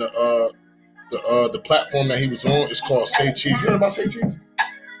think. And the platform that he was on is called Say Cheese. You heard about Say Cheese?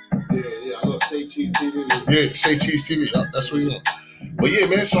 Yeah. I love Say Cheese TV. Yeah, Say Cheese TV. That's what he's on. But yeah,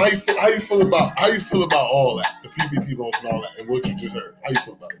 man. So how you feel about all that, the PPP loans and all that, and what you just heard? How you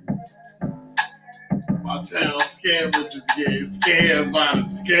feel about it? My town scammers is getting scammed by the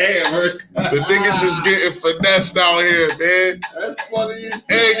scammer. The niggas is getting finessed out here, man. That's funny.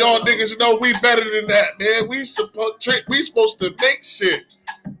 Hey, y'all niggas know we better than that, man. We supposed to make shit.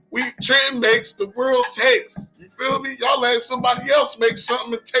 Trend makes, the world takes. You feel me? Y'all let somebody else make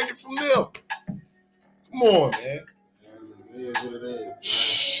something and take it from them. Come on, man. It is what it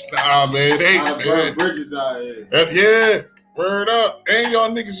is. Nah, man, it ain't, man. Bridges out here. Yeah, word up. And y'all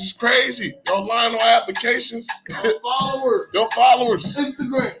niggas is crazy. Y'all lying on applications. Your followers. Your followers.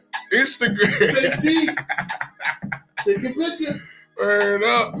 Instagram. Take a picture. Word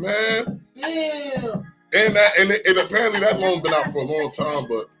up, man. Damn. And apparently that loan been out for a long time,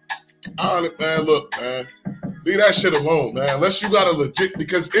 but man, look, man, leave that shit alone, man. Unless you got a legit,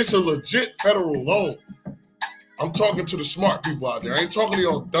 because it's a legit federal loan. I'm talking to the smart people out there. I ain't talking to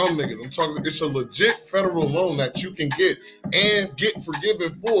y'all dumb niggas. I'm talking, it's a legit federal loan that you can get and get forgiven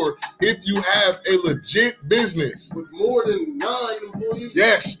for if you have a legit business. With more than 9 employees?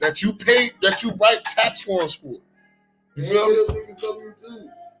 Yes, that you write tax forms for. You feel me?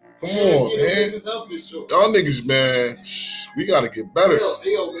 Come on, man. Y'all niggas, man, we gotta get better.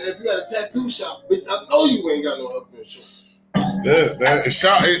 Yo, man, if you got a tattoo shop, bitch, I know you ain't got no health insurance. Yeah, man.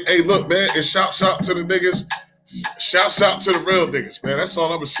 Hey, look, man, it's shout to the niggas. Shouts out to the real niggas, man. That's all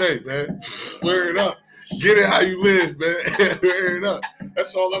I'm gonna say, man. Wear it up. Get it how you live, man. Wear it up.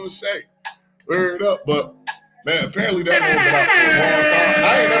 That's all I'm gonna say. Wear it up. But, man, apparently that won't been out for a long time.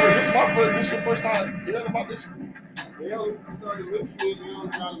 I ain't never, this is your first time hearing about this? They only started mentioning, they only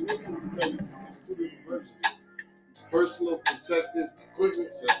got to mention because it's 2 different versions. Personal protective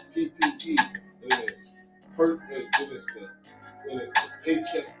equipment, that's PPE. And it's the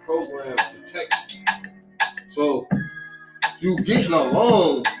paycheck program protection. So you getting a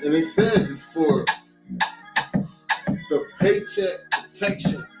loan, and it says it's for the paycheck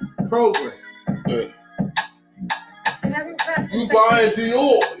protection program. You buying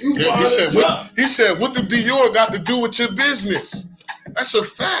Dior. He said, what the Dior got to do with your business? That's a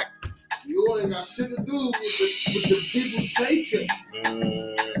fact. Dior ain't got shit to do with the people's paycheck.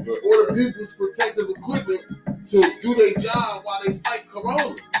 Or the people's protective equipment to do their job while they fight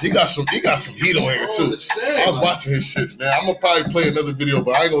corona. He got some heat on here too. I was watching his shit, man. I'm gonna probably play another video,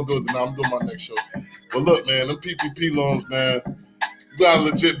 but I ain't gonna do it tonight. I'm doing my next show. But look, man, them PPP loans, man. You got a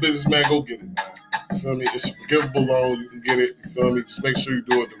legit business, man. Go get it, man. You feel me? It's a forgivable loan. You can get it. You feel me? Just make sure you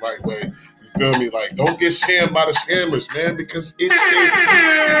do it the right way. You feel me? Like, don't get scammed by the scammers, man, because it's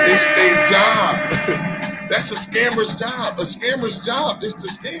their job. That's a scammer's job. A scammer's job is to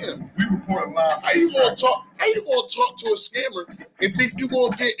scam. We report live. How you gonna talk to a scammer and think you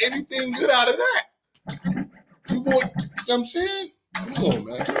gonna get anything good out of that? You know what I'm saying? Come on,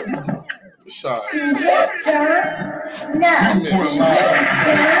 man. Sorry.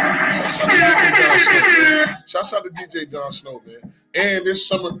 Shouts out to DJ Jon Snow, man. And this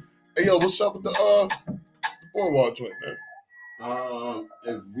summer, hey yo, what's up with the boardwalk joint, man?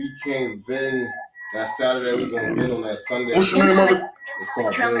 If we can't vend that Saturday, we're gonna vend on that Sunday. What's the name of it? It's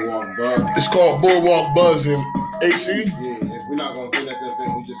called Boardwalk Buzz. It's called Boardwalk Buzz in AC? Yeah, if we're not gonna vend at that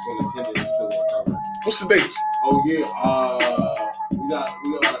event, we're just gonna attend it until we're covered. What's the date? Oh yeah, we got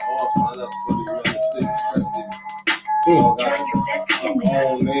all signed up for the United States President. We all got our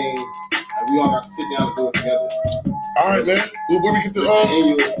own name, and we all got to sit down and do it together. All right, man. Where we get the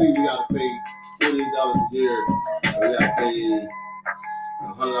annual fee? We got to pay $48 a year. And we got to pay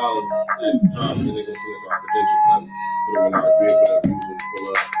 $100 at the time, and then they gonna send us our credentials and put them in our vehicle that we usually pull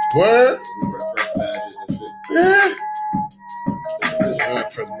up. Word? We wear fresh badges and shit. Yeah.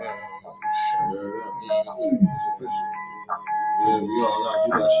 Yeah, we all gotta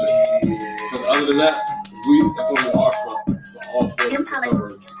do that shit. Because other than that, that's what we are for. All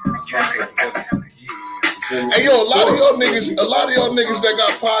Hey yo, a lot of y'all niggas that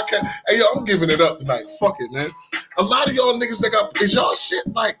got podcasts. Hey yo, I'm giving it up tonight. Fuck it, man. A lot of y'all niggas that got, is y'all shit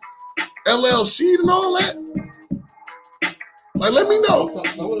like LLC and all that? Like, let me know. Some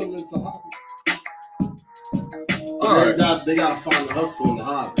of them is the hobby. All right. They gotta find the hustle in the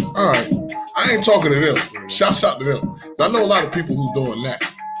hobby. All right. I ain't talking to them. Shouts out to them. I know a lot of people who's doing that.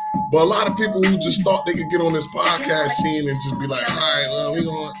 But a lot of people who just thought they could get on this podcast scene and just be like, all right, well, we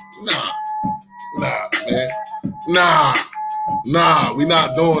going, nah, man. Nah, we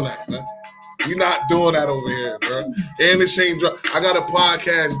not doing that, man. We not doing that over here, bro. And this ain't, I got a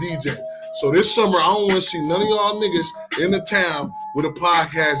podcast DJ. So this summer, I don't want to see none of y'all niggas in the town with a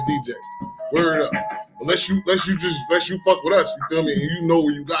podcast DJ. Word up. Unless you fuck with us, you feel me? And you know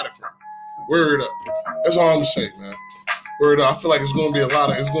where you got it from. Word up. That's all I'm gonna say, man. Word up. I feel like it's gonna be a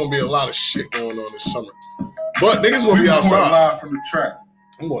lot of shit going on this summer. But niggas gonna be outside. Live from the track.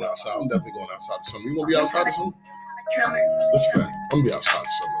 I'm going outside. I'm definitely going outside this summer. You gonna be outside this summer? That's fair. I'm gonna be outside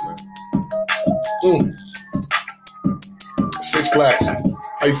this summer, man. Six Flags.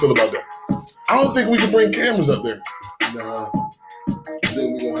 How you feel about that? I don't think we can bring cameras up there. Nah. I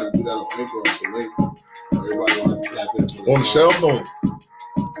think we're gonna have to do that on Anchor off the link. Everybody gonna have to tap in. On the cell phone.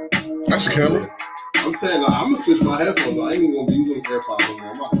 That's a camera. I'm saying, like, I'm gonna switch my headphones. I ain't even gonna be using AirPods no more.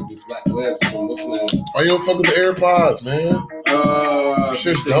 I'm about to use Black Web. So I'm listening. Why you don't fuck with the AirPods, man?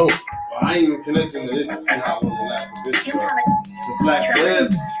 Shit's dope. Well, I ain't even connecting to this to see how long it lasts for this. But the Black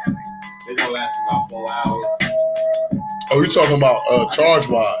Webs, they gonna last about 4 hours. Oh, you talking about charge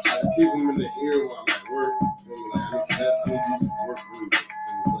wise? I can keep them in the ear while I'm at work. You know, like, I need these to work really.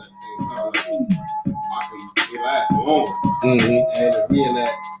 But at the same time, like, it lasts longer. Mm-hmm. And if we in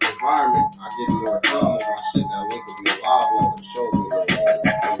that environment, I get more time on my shit that we can be live on the show.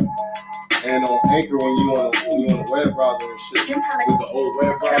 And on Anchor, when you on the web browser and shit, with the old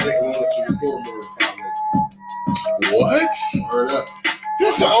web browser, it wants to record more than 5 minutes. What? Heard up.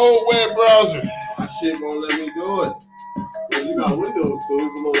 This an old web browser. My shit won't let me do it. Well, you got Windows, so it's a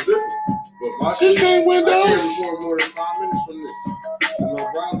little different. But my This shit, ain't Windows. I can't record more than 5 minutes from this. And my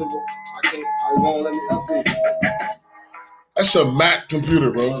browser, I won't let me update it. That's a Mac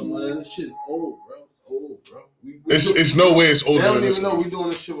computer, bro. Man, this shit is old, bro. It's old, bro. It's no way it's older They than don't this. even know we doing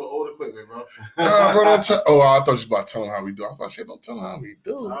this shit with old equipment, bro. Nah, bro, don't tell. Oh, I thought you was about to tell them how we do. I was about to say, don't tell them how we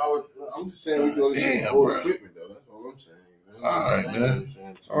do. I'm just saying we doing this shit with old equipment, though. That's all I'm saying. All right, man.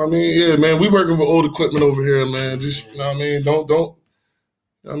 I mean, yeah, man, we working with old equipment over here, man. Just, you know what I mean? Don't. You know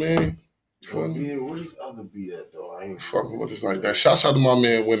what I mean? Yeah, where does other beat at, though? I ain't fucking with us like that. Shouts out to my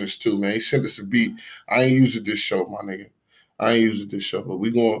man Winners, too, man. He sent us a beat. I ain't using this show, my nigga. I ain't using this show, but we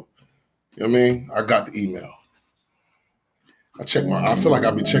going, you know what I mean? I got the email. I feel like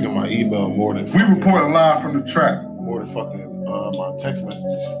I be checking my email more than. We reporting live from the track. More than fucking my text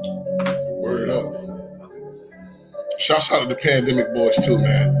messages. Word up. Shouts out to the Pandemic Boys too,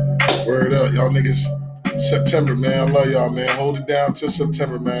 man. Word up, y'all niggas. September, man. I love y'all, man. Hold it down till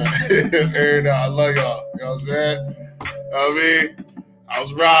September, man. Word up, I love y'all. You know what I'm saying? I mean, I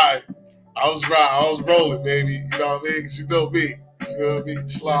was riding. I was rolling, baby. You know what I mean? Because you know me. You feel me?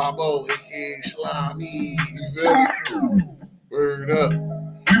 Slabo, aka Slimy. You feel me? Word up. We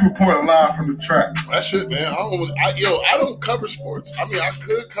reporting live from the track. That's it, man. I don't cover sports. I mean, I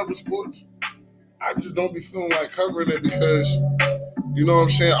could cover sports. I just don't be feeling like covering it because, you know what I'm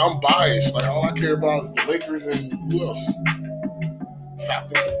saying? I'm biased. Like, all I care about is the Lakers and who else?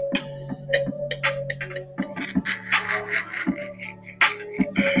 Falcons.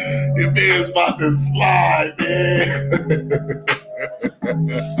 Your man's about to slide, man.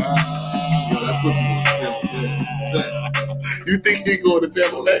 You think he going to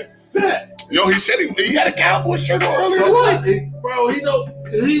Tampa Bay? set. Yo, he said he had a Cowboy shirt on earlier. So what? Bro, he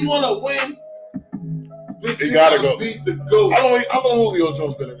want to win. Bitch, He gotta go. Beat the GOAT. How long Julio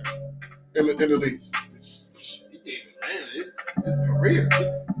Jones been in the leagues? He gave it, man. It's career.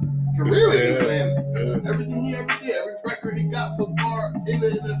 It's career. Yeah. Everything he ever did, every record he got so far in the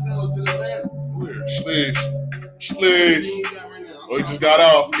NFL is in Atlanta. Sleeves. Oh, he just got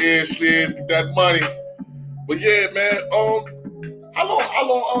off. Yeah, Sleeves, get that money. But yeah, man. How long?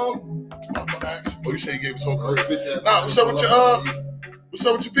 I was gonna ask. Oh, you say he gave his whole career. Nah, what's up with your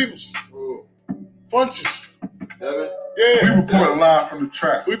peoples? Funches. Devin? Yeah. We reporting live from the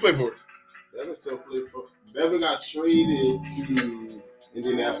track. Who you play for? Devin still play for. Devin got traded to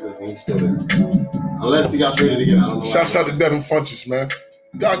Indianapolis and he's still there. Unless he got traded again, I don't know. Shouts out to Devin Funches, man.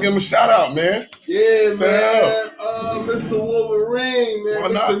 You gotta give him a shout out, man. Yeah, man. Mr. Wolverine, man. Why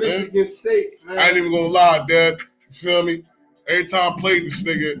not, Mr. Michigan State, man. I ain't even gonna lie, Dad. You feel me? Every time I played this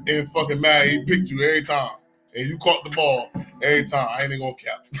nigga in fucking Mad, he picked you every time. And you caught the ball every time. I ain't even gonna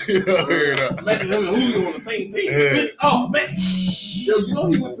cap. Imagine him and Julio on the same team. Yeah. Bitch, oh, man. Yo, you know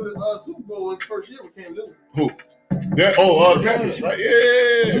he went to the Super Bowl his first year with Cam Newton. Who? The Panthers, right?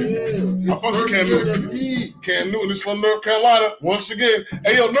 Yeah. I fuck with Cam Newton. Cam Newton is from North Carolina. Once again,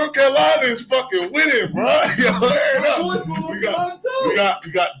 hey, yo, North Carolina is fucking winning, bro. Yo,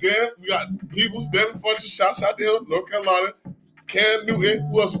 we got Dev, we got Peoples, Devin Funches, shouts out there, North Carolina. Cam Newton.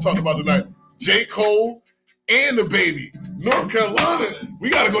 Who else we talking about tonight? J. Cole. And the baby, North Carolina. We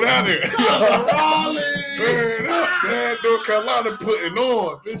gotta go down there. Turn up, man. North Carolina putting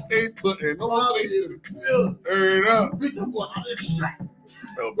on. Bitch, they putting on. Turn up.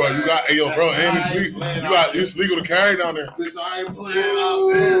 Yo, bro, you got, bro, and it's legal. It's legal to carry down there. Bitch, I ain't playing out,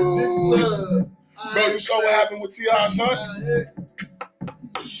 man. Bro, you saw what happened with T.I., son?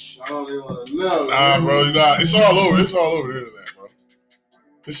 I don't even want to know. Nah, bro, it's all over. It's all over the internet, bro.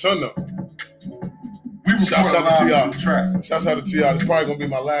 His son, though. We Shouts out to live from the track. Shouts out to T.I. This is probably gonna be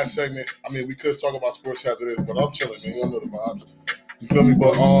my last segment. I mean, we could talk about sports after this, but I'm chilling, man. You don't know the vibes. You feel me?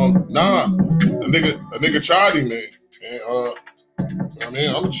 But nah, a nigga tried him, man. And I mean,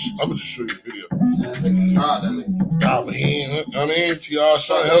 I'm gonna just show you the video. Nah, but he ain't. I mean, T.I.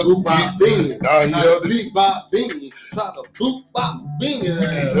 shot held Boop bop bing. Nah, he held it. Beat bop bing. Try to boop bop bing his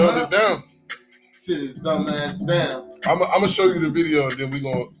ass. Held it down. Sit his dumb ass down. I'm gonna show you the video, and then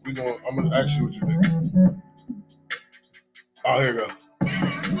I'm gonna ask you what you think. Oh, here you go.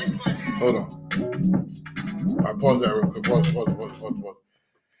 Hold on. All right, pause that real quick. Pause.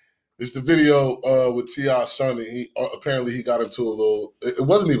 It's the video with T.I. Sunday. He apparently he got into a little. It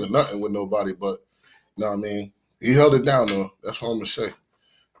wasn't even nothing with nobody, but you know what I mean. He held it down though. That's what I'm gonna say.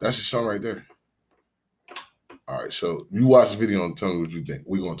 That's the song right there. All right, so you watch the video and tell me what you think.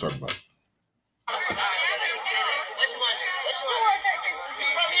 We're gonna talk about it.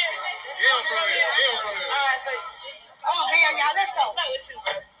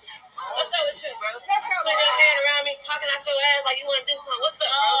 What's up with you, bro? Put your hand around me, talking out your ass like you want to do something. What's up,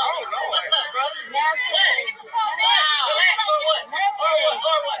 bro? What's up, bro? What? Relax or what?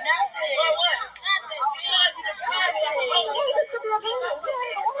 Or what? Nothing. Or what? Nothing. You know you just tried me like a bro.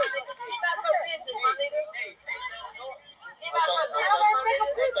 You got some business, my nigga.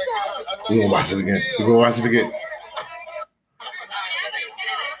 We're gonna watch it again.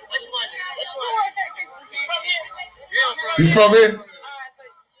 You from here?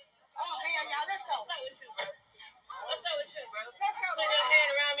 What's up with you, bro? Put your hand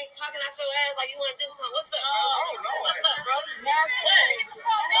around me, talking out your ass like you want to do something. What's up, bro? What's up, bro? What?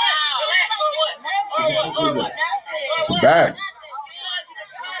 Relax or what? Or what? It's a bag.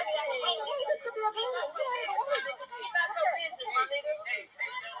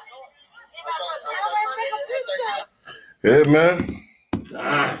 Yeah, man.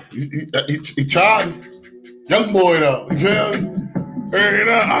 He tried. Young boy though. You feel me?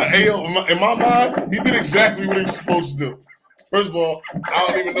 In my mind, he did exactly what he was supposed to do. First of all, I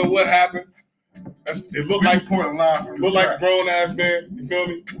don't even know what happened. It looked like grown ass man. You feel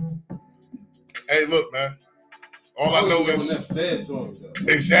me? Hey, look, man. All I know is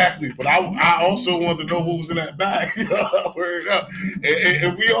exactly, but I also wanted to know what was in that bag. Word up,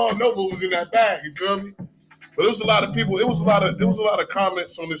 and we all know what was in that bag. You feel me? But it was a lot of people. There was a lot of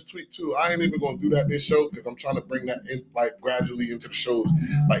comments on this tweet too. I ain't even gonna do that this show because I'm trying to bring that in like gradually into the shows,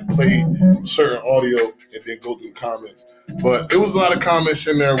 like play certain audio and then go through the comments. But there was a lot of comments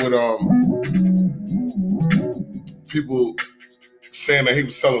in there with people saying that he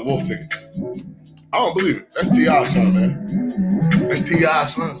was selling wolf tickets. I don't believe it. That's T.I.'s son, man. That's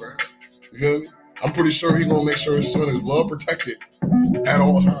T.I.'s son, bro. You feel me? I'm pretty sure he's gonna make sure his son is well protected at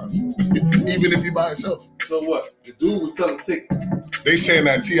all times, even if he by himself. So what? The dude was selling tickets. They saying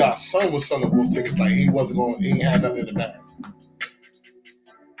that T.I.'s son was selling wolf tickets, like he ain't had nothing in the bag.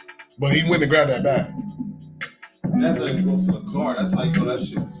 But he went and grabbed that bag. That doesn't go to the car. That's how you know that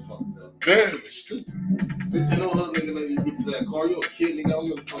shit was fucked up. Yeah. Bitch, you know what nigga let you get to that car? You a kid, nigga. I don't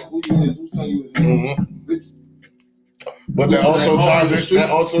give a fuck who you is, whose son you is. Mm-hmm. Bitch. But that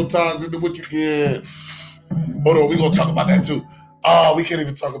also ties into what you get. Hold on, we're gonna talk about that too. Oh, we can't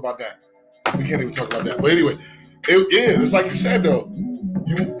even talk about that. But anyway, it's like you said though.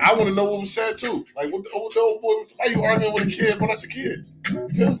 I want to know what was said too. Like what the old boy? Why you arguing with a kid? Well, that's a kid. You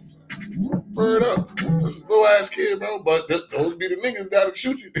feel me? Word up. That's a little ass kid, bro. But those be the niggas that'll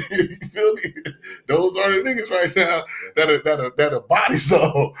shoot you. You feel me? Those are the niggas right now that are body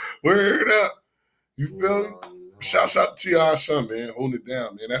soul. Word up. You feel me? Shouts out to T.I.'s son, man. Holding it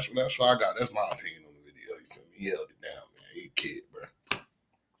down, man. That's what I got. That's my opinion on the video. You feel me? He held it down, man. He a kid, bro.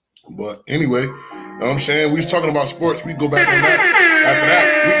 But anyway, you know what I'm saying? We was talking about sports. We go back on that. After that,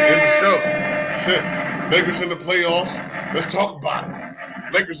 we can end the show. Shit. Lakers in the playoffs. Let's talk about it.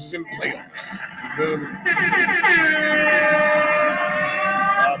 Lakers is in the playoffs. You feel me?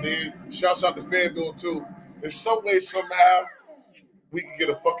 Man. Shouts out to FanDuel, too. In some way, somehow, we can get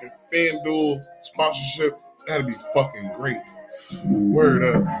a fucking FanDuel sponsorship. That'd be fucking great. Word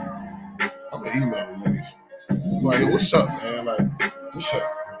up. I'm gonna email them niggas. I'm like, yo, what's up, man? Like, what's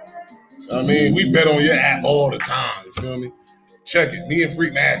up? I mean, we bet on your app all the time. You feel me? Check it. Me and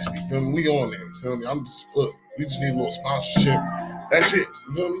Freak Nasty. You feel me? We on there. You feel me? We just need a little sponsorship. That's it.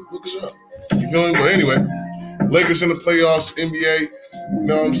 You feel me? Look us up. You feel me? But anyway, Lakers in the playoffs, NBA. You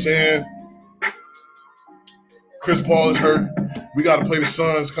know what I'm saying? Chris Paul is hurt. We got to play the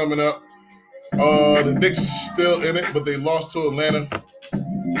Suns coming up. The Knicks is still in it, but they lost to Atlanta.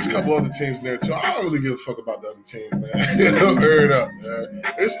 There's a couple other teams in there, too. I don't really give a fuck about the other teams, man. Heard up, man.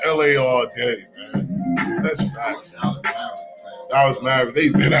 It's LA all day, man. That's facts. Dallas Mavericks. They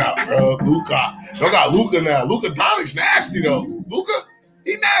been out, bro. Luka. Y'all got Luka now. Luka Doncic nasty though. Luka,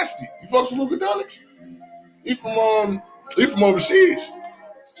 he nasty. You fucks with Luka Doncic? He from overseas.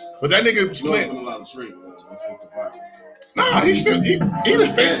 But that nigga was playing. Nah, he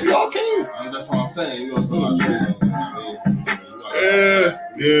just faced the all team. That's what I'm saying. You know, Yeah.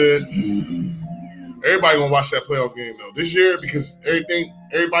 Everybody gonna watch that playoff game though this year because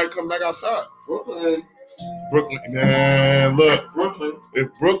everybody come back outside. Brooklyn, man, look.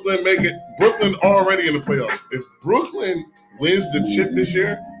 If Brooklyn make it, Brooklyn already in the playoffs. If Brooklyn wins the chip this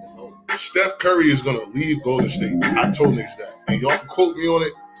year, Steph Curry is gonna leave Golden State. I told niggas that, and y'all can quote me on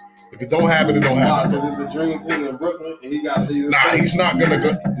it. If it don't happen, it don't happen. Because it's a dream team in Brooklyn, and he got to leave. Nah, he's not gonna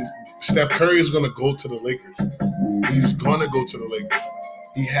go. Steph Curry is gonna go to the Lakers. He's gonna go to the Lakers.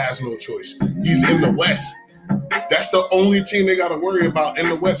 He has no choice. He's in the West. That's the only team they got to worry about in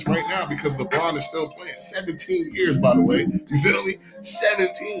the West right now because LeBron is still playing. 17 years, by the way. You feel me?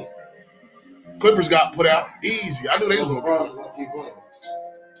 17. Clippers got put out easy. I knew they was going to keep going.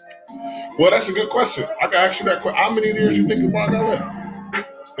 Well, that's a good question. I can ask you that question. How many years you think LeBron got left?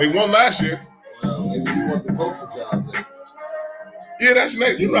 They won last year. Well, maybe you want the coaching job next. Yeah, that's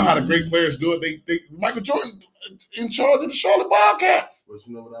next. You know how the great players do it. They Michael Jordan in charge of the Charlotte Bobcats. But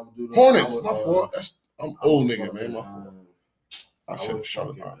you know what I would do? Hornets. My fault. I'm old nigga, man. My fault. I should have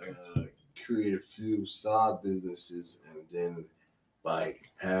Charlotte Bobcats. Create a few side businesses and then like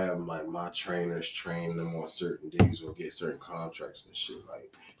have like my trainers train them on certain days or get certain contracts and shit.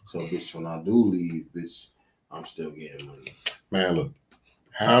 Like so, bitch, when I do leave, bitch, I'm still getting money. Man, look.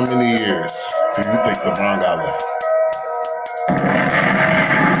 How many years do you think LeBron got left?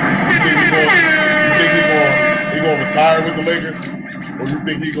 You think he gonna retire with the Lakers? Or you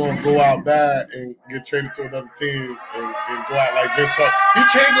think he gonna go out bad and get traded to another team and go out like Vince Carter? He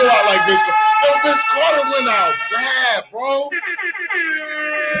can't go out like Vince Carter. Yo, Vince Carter went out bad, bro.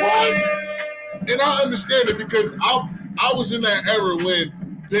 What? And I understand it because I was in that era when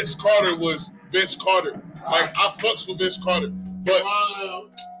Vince Carter was Vince Carter. Like, I fucks with Vince Carter. But,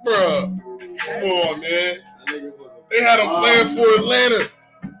 bruh, come on, man. They had him playing for Atlanta.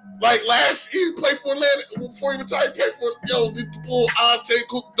 Like he played for Atlanta before he retired. He played for did the bull Ante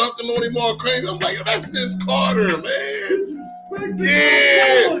Cook dunking on him all crazy. I'm like, yo, that's Vince Carter, man.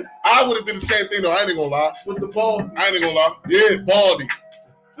 Yeah, I would have did the same thing though. I ain't gonna lie. With the ball, I ain't gonna lie. Yeah, Baldy.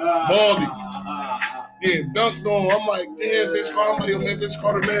 Yeah, dunked on. I'm like, damn, Vince Carter. I'm like, yo, man, Vince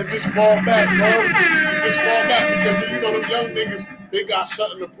Carter, man, just fall back, bro. Just fall back because you know them young niggas, they got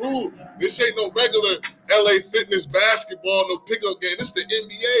something to prove. This ain't no regular LA Fitness basketball, no pickup game. This the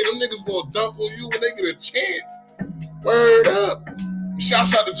NBA. Them niggas gonna dunk on you when they get a chance. Word up.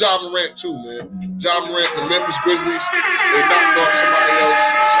 Shouts out to Ja Morant too, man. Ja Morant, the Memphis Grizzlies, they knocked off somebody else.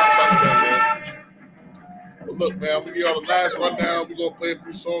 Shouts out to them, man. But look, man, I'm gonna give y'all the last rundown. We're gonna play a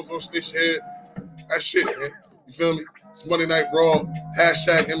few songs on Stitch Head. That's it, man. You feel me? It's Monday Night Raw.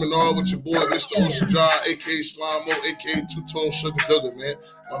 Hashtag M&R with your boy, Mr. Ocean Dry, a.k.a. Slimo, a.k.a. Two-Tone Sugar Duggar, man.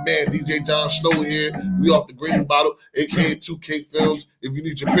 My man, DJ John Snow here. We off the Green Bottle, a.k.a. 2K Films. If you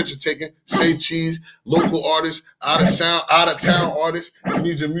need your picture taken, say cheese. Local artists, out-of-town artists. If you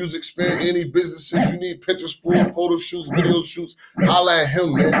need your music spin, any businesses you need pictures for, photo shoots, video shoots, holla at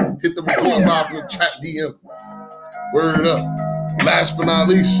him, man. Hit the recording line from the chat DM. Word up. Last but not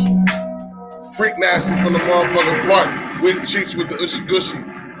least, Freak Nasty from the motherfucking park. With Cheeks with the Ushy Gushy.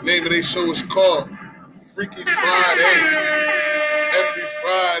 Name of their show is called Freaky Friday. Every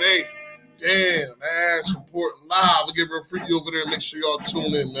Friday. Damn, ass reporting live. We'll get real freaky over there and make sure y'all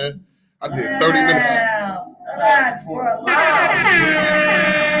tune in, man. I did 30 minutes. That's for live.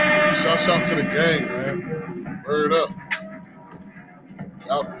 Shout out to the gang, man. Word up.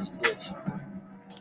 Out this